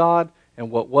was God and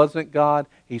what wasn't God.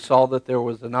 He saw that there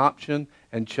was an option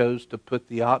and chose to put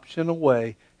the option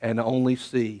away and only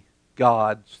see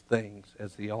God's things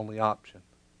as the only option.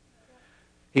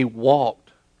 He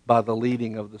walked by the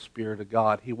leading of the Spirit of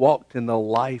God. He walked in the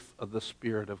life of the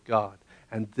Spirit of God.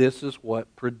 And this is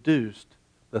what produced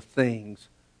the things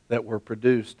that were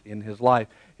produced in his life.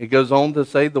 It goes on to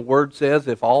say, the Word says,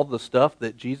 if all the stuff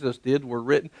that Jesus did were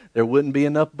written, there wouldn't be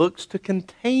enough books to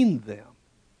contain them.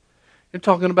 You're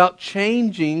talking about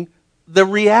changing the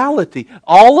reality.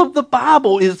 All of the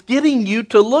Bible is getting you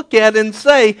to look at and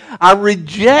say, I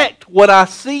reject what I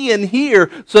see and hear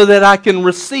so that I can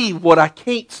receive what I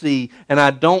can't see and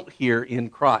I don't hear in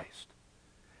Christ.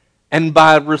 And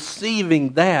by receiving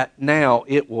that, now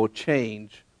it will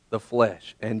change the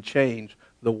flesh and change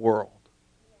the world.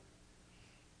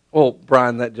 Well,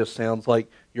 Brian, that just sounds like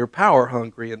you're power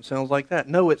hungry and sounds like that.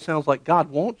 No, it sounds like God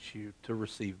wants you to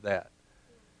receive that.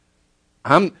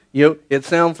 It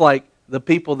sounds like the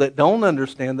people that don't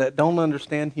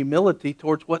understand humility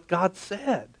towards what God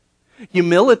said.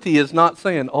 Humility is not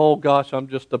saying, oh gosh, I'm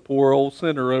just a poor old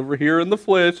sinner over here in the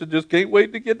flesh and just can't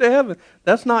wait to get to heaven.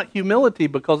 That's not humility,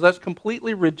 because that's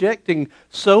completely rejecting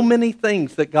so many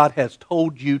things that God has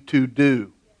told you to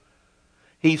do.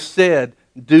 He said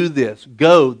do this.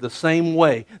 Go the same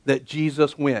way that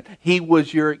Jesus went. He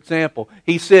was your example.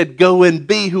 He said, go and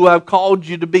be who I've called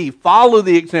you to be. Follow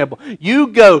the example. You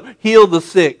go heal the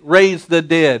sick, raise the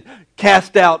dead,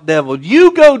 cast out devils.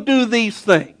 You go do these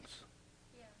things.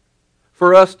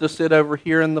 For us to sit over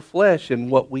here in the flesh and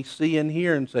what we see and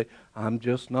hear and say, I'm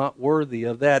just not worthy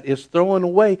of that, is throwing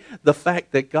away the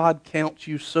fact that God counts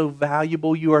you so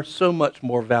valuable. You are so much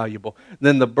more valuable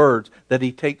than the birds that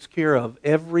He takes care of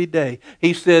every day.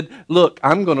 He said, look,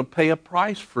 I'm going to pay a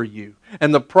price for you.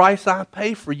 And the price I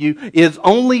pay for you is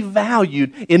only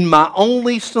valued in my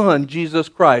only Son, Jesus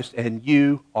Christ. And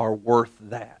you are worth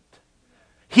that.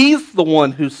 He's the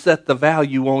one who set the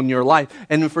value on your life.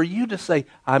 And for you to say,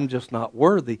 I'm just not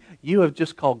worthy, you have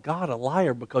just called God a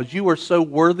liar, because you are so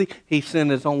worthy, He sent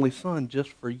His only Son just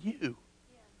for you.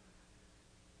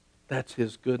 That's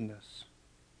His goodness.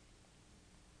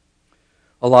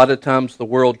 A lot of times the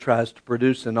world tries to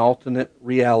produce an alternate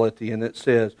reality, and it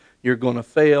says, you're going to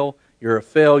fail, you're a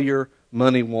failure,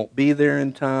 money won't be there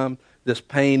in time, this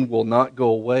pain will not go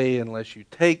away unless you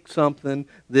take something,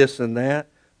 this and that.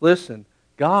 Listen,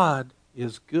 God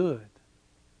is good.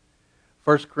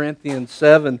 1 Corinthians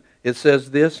 7, it says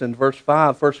this in verse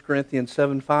 5, 1 Corinthians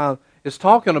 7:5, is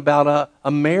talking about a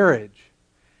marriage.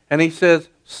 And he says,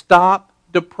 stop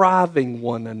depriving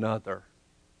one another.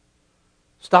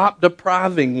 Stop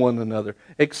depriving one another,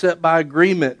 except by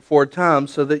agreement for a time,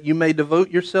 so that you may devote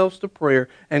yourselves to prayer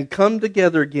and come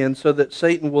together again, so that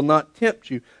Satan will not tempt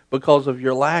you because of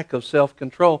your lack of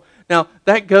self-control. Now,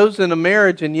 that goes in a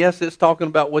marriage, and yes, it's talking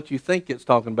about what you think it's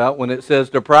talking about when it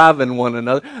says depriving one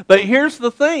another. But here's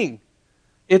the thing.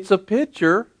 It's a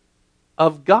picture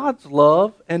of God's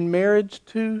love and marriage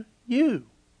to you.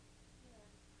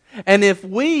 And if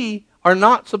we are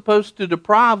not supposed to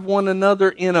deprive one another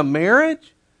in a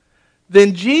marriage,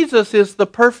 then Jesus is the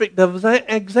perfect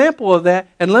example of that.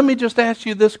 And let me just ask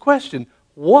you this question.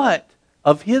 What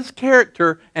of His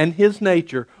character and His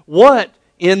nature, what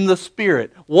in the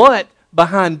Spirit, what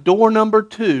behind door number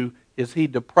 2 is He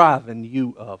depriving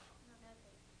you of?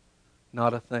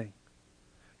 Not a thing.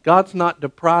 God's not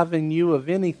depriving you of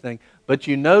anything. But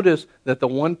you notice that the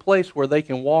one place where they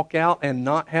can walk out and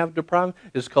not have depriving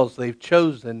is because they've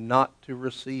chosen not to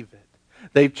receive it.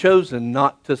 They've chosen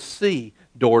not to see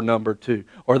door number 2.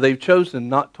 Or they've chosen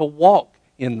not to walk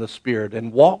in the Spirit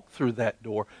and walk through that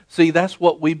door. See, that's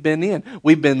what we've been in.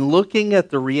 We've been looking at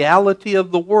the reality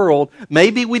of the world.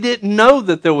 Maybe we didn't know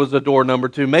that there was a door number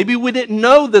 2. Maybe we didn't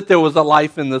know that there was a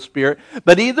life in the Spirit.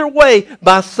 But either way,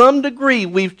 by some degree,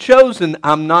 we've chosen,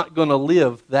 I'm not going to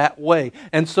live that way.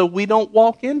 And so we don't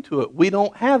walk into it. We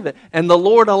don't have it. And the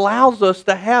Lord allows us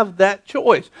to have that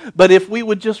choice. But if we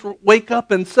would just wake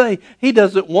up and say, He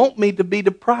doesn't want me to be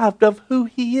deprived of who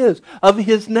He is, of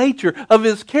His nature, of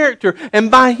His character,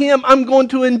 and by Him, I'm going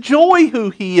to enjoy who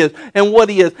He is and what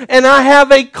He is. And I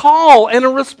have a call and a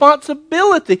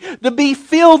responsibility to be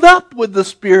filled up with the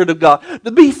Spirit of God,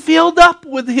 to be filled up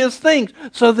with His things,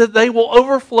 so that they will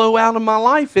overflow out of my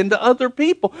life into other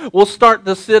people. We'll start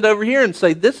to sit over here and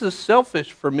say, this is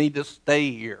selfish for me to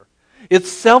stay here. It's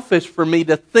selfish for me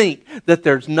to think that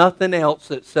there's nothing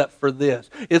else except for this.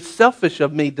 It's selfish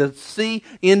of me to see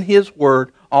in His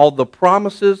Word all the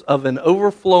promises of an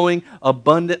overflowing,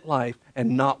 abundant life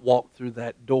and not walk through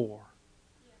that door.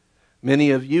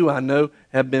 Many of you, I know,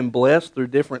 have been blessed through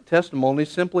different testimonies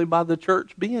simply by the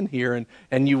church being here.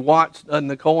 And you watched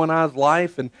Nicole and I's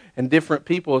life, and different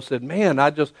people have said, man,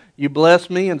 you bless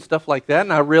me and stuff like that.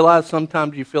 And I realize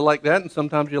sometimes you feel like that, and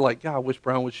sometimes you're like, God, I wish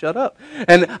Brian would shut up.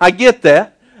 And I get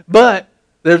that, but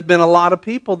there's been a lot of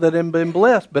people that have been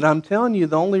blessed. But I'm telling you,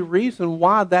 the only reason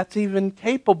why that's even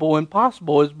capable and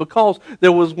possible is because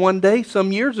there was one day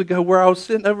some years ago where I was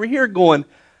sitting over here going,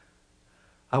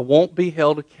 I won't be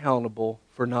held accountable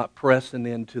for not pressing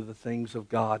into the things of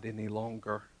God any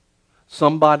longer.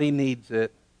 Somebody needs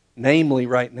it, namely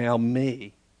right now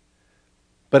me.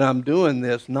 But I'm doing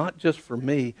this not just for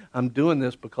me. I'm doing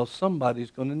this because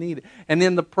somebody's going to need it. And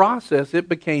in the process, it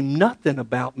became nothing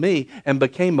about me and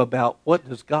became about what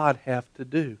does God have to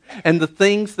do. And the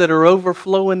things that are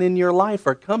overflowing in your life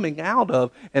are coming out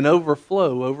of and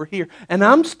overflow over here. And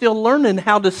I'm still learning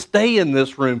how to stay in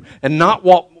this room and not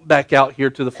walk back out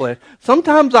here to the flesh.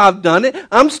 Sometimes I've done it.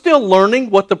 I'm still learning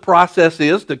what the process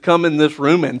is to come in this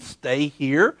room and stay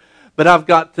here. But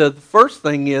the first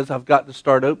thing is I've got to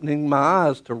start opening my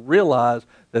eyes to realize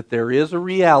that there is a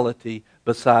reality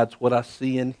besides what I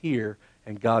see and hear,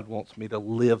 and God wants me to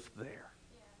live there.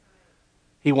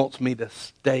 He wants me to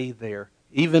stay there,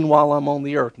 even while I'm on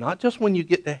the earth. Not just when you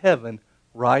get to heaven,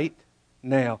 right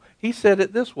now. He said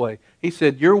it this way. He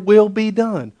said, your will be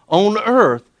done on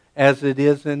earth as it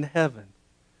is in heaven.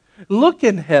 Look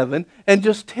in heaven and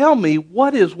just tell me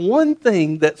what is one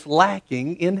thing that's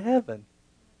lacking in heaven.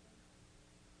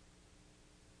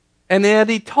 And then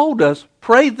he told us,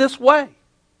 pray this way.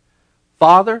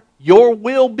 Father, your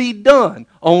will be done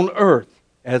on earth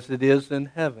as it is in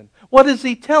heaven. What is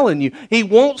he telling you? He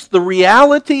wants the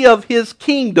reality of his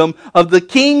kingdom, of the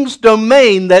king's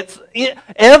domain that's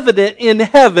evident in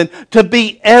heaven, to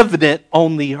be evident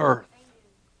on the earth.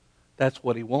 That's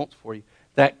what he wants for you.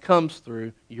 That comes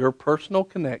through your personal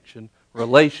connection,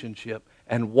 relationship,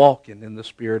 and walking in the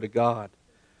Spirit of God.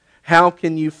 How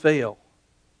can you fail?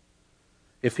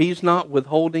 If he's not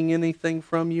withholding anything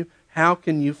from you, how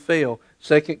can you fail?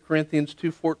 2 Corinthians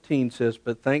 2:14 says,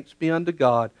 but thanks be unto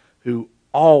God who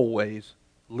always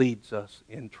leads us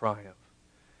in triumph.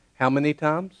 How many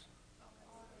times?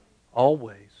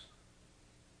 Always.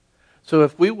 So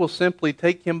if we will simply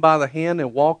take him by the hand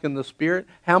and walk in the Spirit,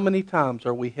 how many times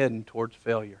are we heading towards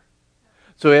failure?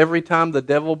 So every time the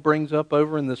devil brings up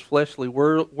over in this fleshly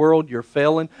world, you're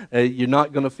failing. You're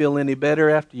not going to feel any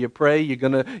better after you pray.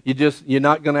 You're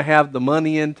not going to have the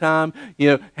money in time.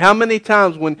 You know, how many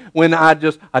times when I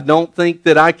don't think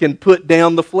that I can put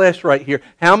down the flesh right here.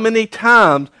 How many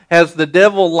times has the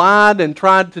devil lied and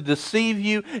tried to deceive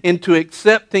you into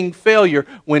accepting failure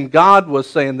when God was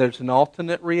saying there's an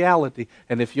alternate reality,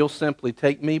 and if you'll simply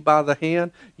take me by the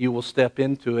hand, you will step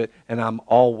into it, and I'm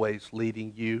always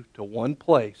leading you to one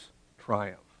place,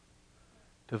 triumph,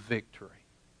 to victory.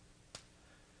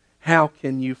 How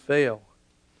can you fail?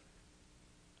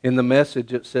 In the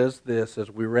message it says this as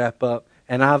we wrap up,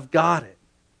 and I've got it.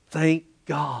 Thank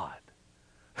God.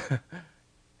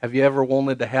 Have you ever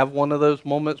wanted to have one of those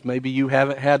moments? Maybe you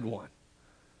haven't had one.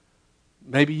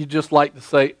 Maybe you just like to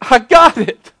say, I got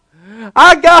it.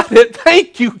 I got it.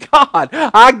 Thank you, God.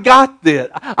 I got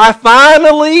this. I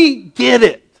finally get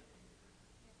it.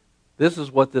 This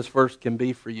is what this verse can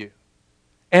be for you.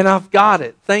 And I've got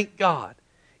it. Thank God.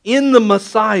 In the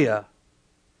Messiah,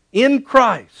 in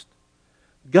Christ,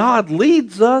 God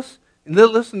leads us.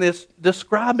 Listen, it's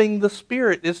describing the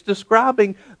Spirit. It's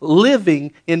describing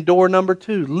living in door number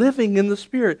 2, living in the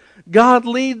Spirit. God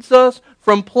leads us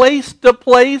from place to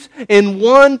place in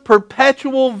one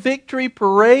perpetual victory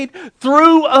parade.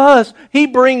 Through us, He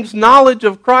brings knowledge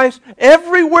of Christ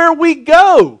everywhere we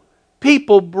go.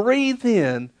 People breathe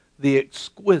in the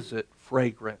exquisite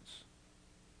fragrance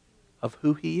of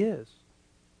who He is,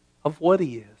 of what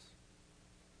He is.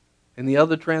 In the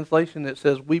other translation it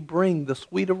says, we bring the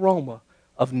sweet aroma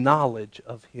of knowledge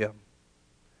of Him.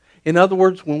 In other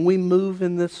words, when we move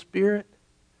in this Spirit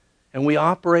and we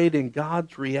operate in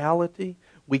God's reality,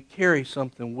 we carry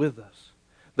something with us.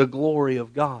 The glory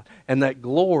of God. And that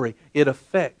glory, it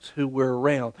affects who we're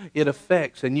around. It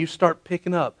affects, and you start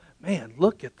picking up, man,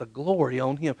 look at the glory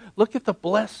on him. Look at the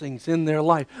blessings in their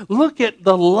life. Look at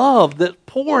the love that's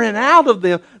pouring out of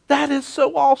them. That is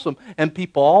so awesome. And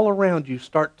people all around you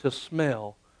start to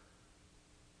smell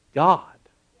God.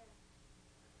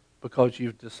 Because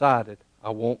you've decided,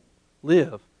 I won't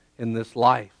live in this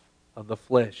life of the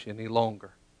flesh any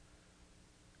longer.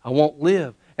 I won't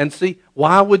live. And see,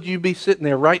 why would you be sitting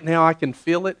there? Right now I can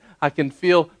feel it. I can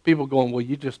feel people going, well,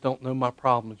 you just don't know my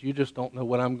problems. You just don't know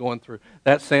what I'm going through.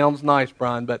 That sounds nice,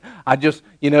 Brian, but I just,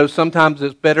 sometimes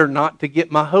it's better not to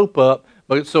get my hope up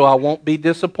so I won't be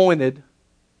disappointed.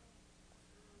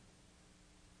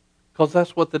 Because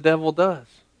that's what the devil does.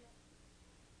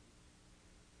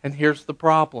 And here's the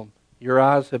problem. Your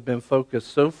eyes have been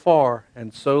focused so far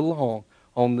and so long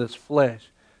on this flesh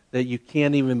that you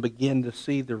can't even begin to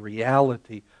see the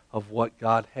reality of what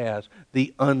God has.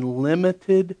 The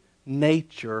unlimited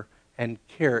nature and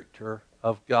character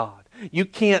of God. You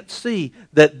can't see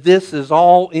that this is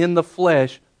all in the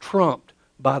flesh trumped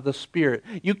by the Spirit.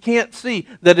 You can't see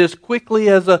that as quickly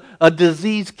as a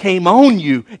disease came on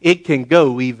you, it can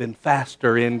go even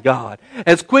faster in God.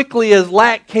 As quickly as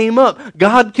lack came up,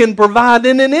 God can provide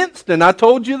in an instant. I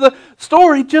told you the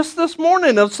story just this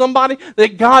morning of somebody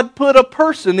that God put a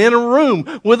person in a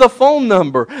room with a phone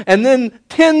number, and then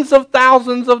tens of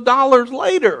thousands of dollars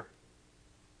later.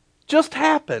 Just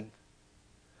happened.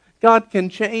 God can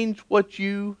change what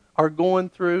you are going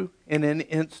through in an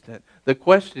instant. The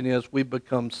question is, we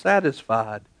become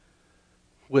satisfied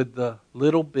with the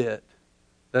little bit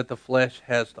that the flesh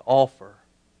has to offer.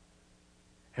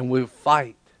 And we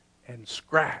fight and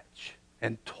scratch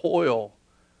and toil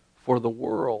for the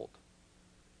world,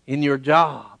 in your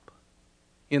job,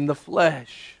 in the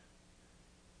flesh.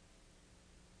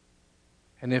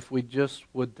 And if we just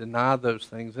would deny those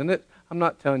things, and I'm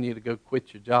not telling you to go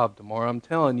quit your job tomorrow. I'm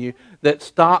telling you that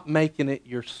stop making it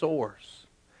your source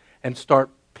and start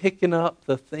picking up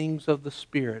the things of the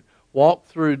Spirit Walk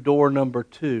through door number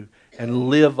 2 and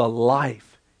live a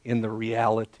life in the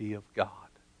reality of God.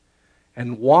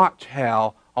 And watch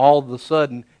how all of a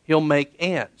sudden He'll make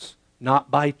ants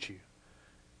not bite you.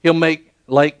 He'll make,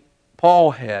 like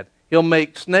Paul had, He'll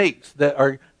make snakes that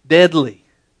are deadly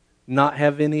not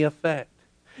have any effect.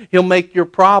 He'll make your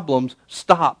problems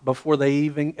stop before they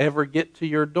even ever get to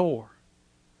your door.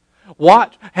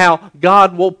 Watch how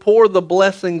God will pour the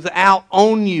blessings out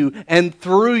on you and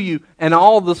through you, and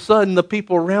all of a sudden the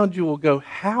people around you will go,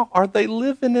 how are they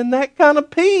living in that kind of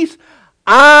peace?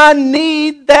 I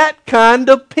need that kind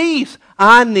of peace.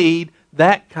 I need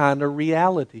that kind of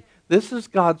reality. This is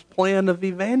God's plan of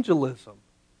evangelism.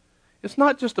 It's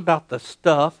not just about the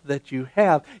stuff that you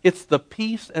have. It's the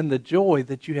peace and the joy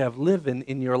that you have living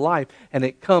in your life, and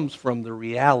it comes from the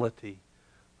reality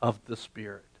of the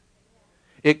Spirit.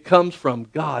 It comes from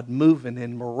God moving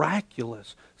in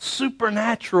miraculous,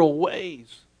 supernatural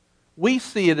ways. We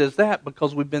see it as that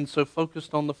because we've been so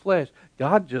focused on the flesh.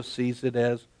 God just sees it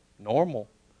as normal,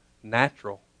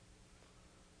 natural.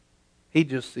 He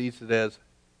just sees it as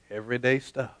everyday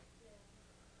stuff.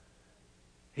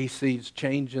 He sees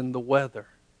changing the weather,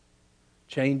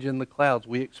 changing the clouds.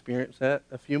 We experienced that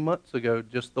a few months ago,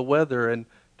 just the weather and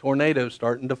tornadoes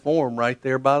starting to form right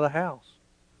there by the house.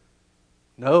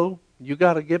 No, you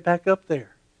got to get back up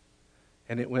there.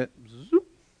 And it went zoop,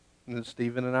 and then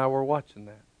Stephen and I were watching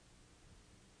that.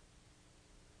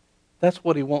 That's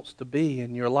what He wants to be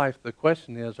in your life. The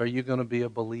question is, are you going to be a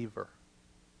believer?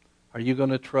 Are you going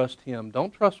to trust Him?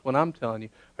 Don't trust what I'm telling you.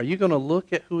 Are you going to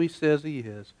look at who He says He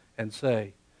is and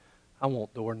say, I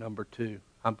want door number 2.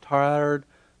 I'm tired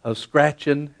of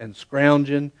scratching and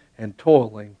scrounging and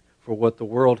toiling for what the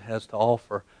world has to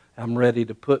offer. I'm ready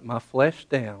to put my flesh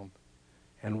down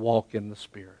and walk in the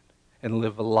Spirit and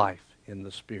live a life in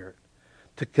the Spirit.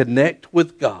 To connect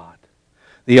with God.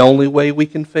 The only way we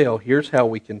can fail, here's how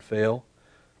we can fail.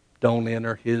 Don't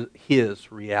enter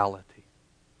His reality.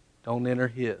 Don't enter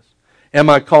His.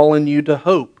 Am I calling you to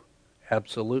hope?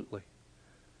 Absolutely.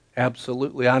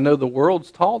 Absolutely. I know the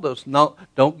world's taught us, no,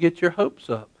 don't get your hopes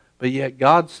up. But yet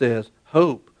God says,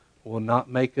 hope will not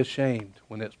make ashamed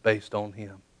when it's based on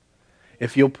Him.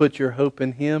 If you'll put your hope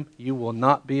in Him, you will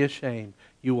not be ashamed.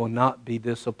 You will not be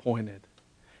disappointed.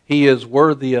 He is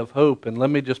worthy of hope. And let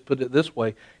me just put it this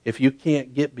way. If you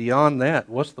can't get beyond that,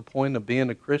 what's the point of being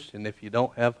a Christian if you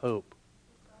don't have hope?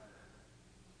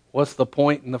 What's the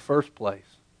point in the first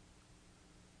place?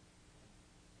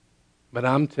 But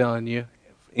I'm telling you,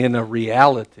 in a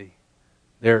reality,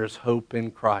 there is hope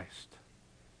in Christ.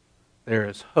 There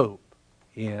is hope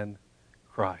in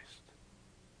Christ.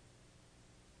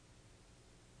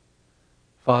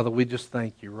 Father, we just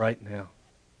thank you right now.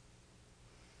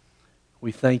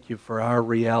 We thank you for our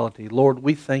reality. Lord,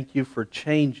 we thank you for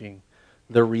changing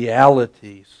the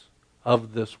realities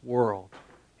of this world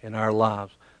in our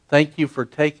lives. Thank you for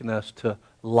taking us to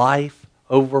life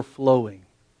overflowing,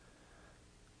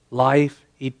 life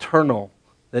eternal,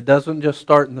 that doesn't just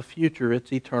start in the future,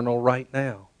 it's eternal right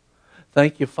now.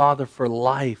 Thank you, Father, for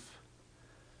life,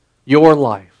 your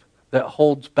life, that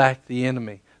holds back the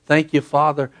enemy. Thank you,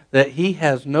 Father, that He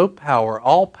has no power.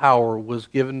 All power was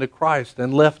given to Christ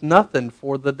and left nothing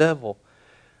for the devil.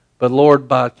 But Lord,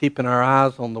 by keeping our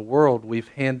eyes on the world, we've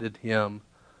handed Him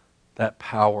that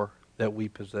power that we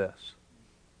possess.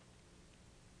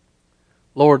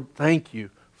 Lord, thank you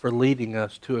for leading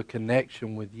us to a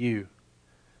connection with you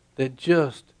that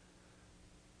just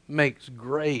makes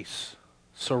grace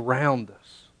surround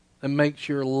us, that makes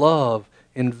your love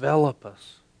envelop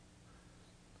us,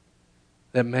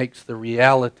 that makes the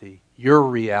reality, your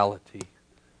reality,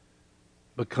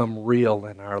 become real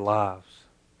in our lives.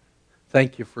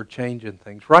 Thank you for changing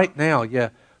things. Right now,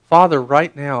 Father,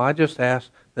 right now, I just ask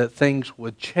that things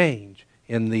would change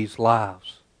in these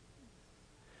lives.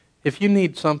 If you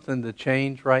need something to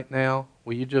change right now,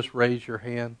 will you just raise your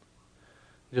hand?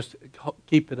 Just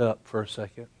keep it up for a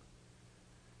second.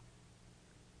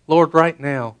 Lord, right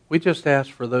now, we just ask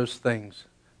for those things.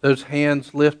 Those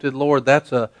hands lifted, Lord,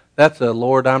 that's a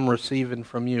Lord, I'm receiving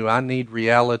from you. I need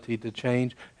reality to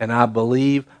change, and I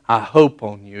believe, I hope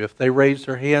on you. If they raise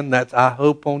their hand, that's I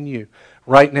hope on you.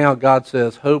 Right now, God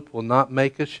says, hope will not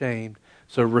make ashamed.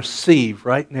 So receive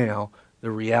right now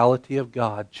the reality of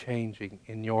God changing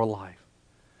in your life.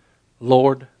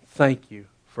 Lord, thank you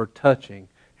for touching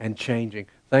and changing.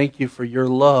 Thank you for your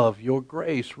love, your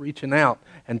grace, reaching out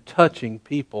and touching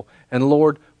people. And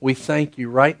Lord, we thank you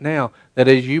right now that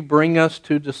as you bring us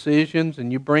to decisions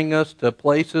and you bring us to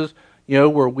places,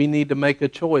 where we need to make a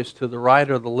choice to the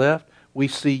right or the left, we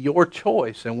see your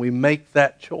choice and we make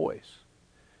that choice.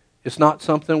 It's not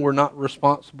something we're not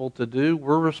responsible to do.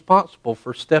 We're responsible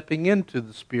for stepping into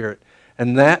the Spirit.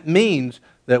 And that means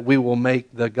that we will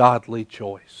make the godly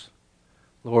choice.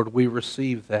 Lord, we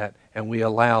receive that and we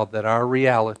allow that our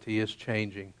reality is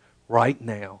changing right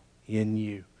now in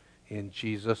you. In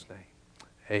Jesus' name,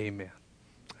 amen.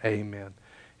 Amen.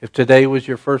 If today was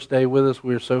your first day with us,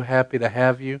 we're so happy to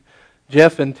have you.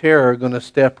 Jeff and Tara are going to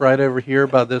step right over here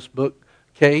by this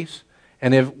bookcase.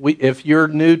 And if you're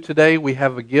new today, we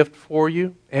have a gift for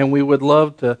you. And we would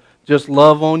love to just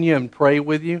love on you and pray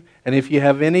with you. And if you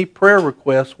have any prayer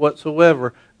requests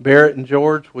whatsoever, Barrett and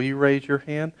George, will you raise your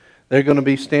hand? They're going to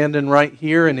be standing right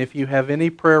here. And if you have any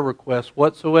prayer requests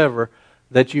whatsoever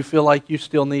that you feel like you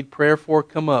still need prayer for,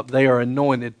 come up. They are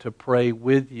anointed to pray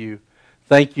with you.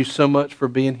 Thank you so much for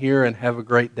being here and have a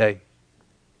great day.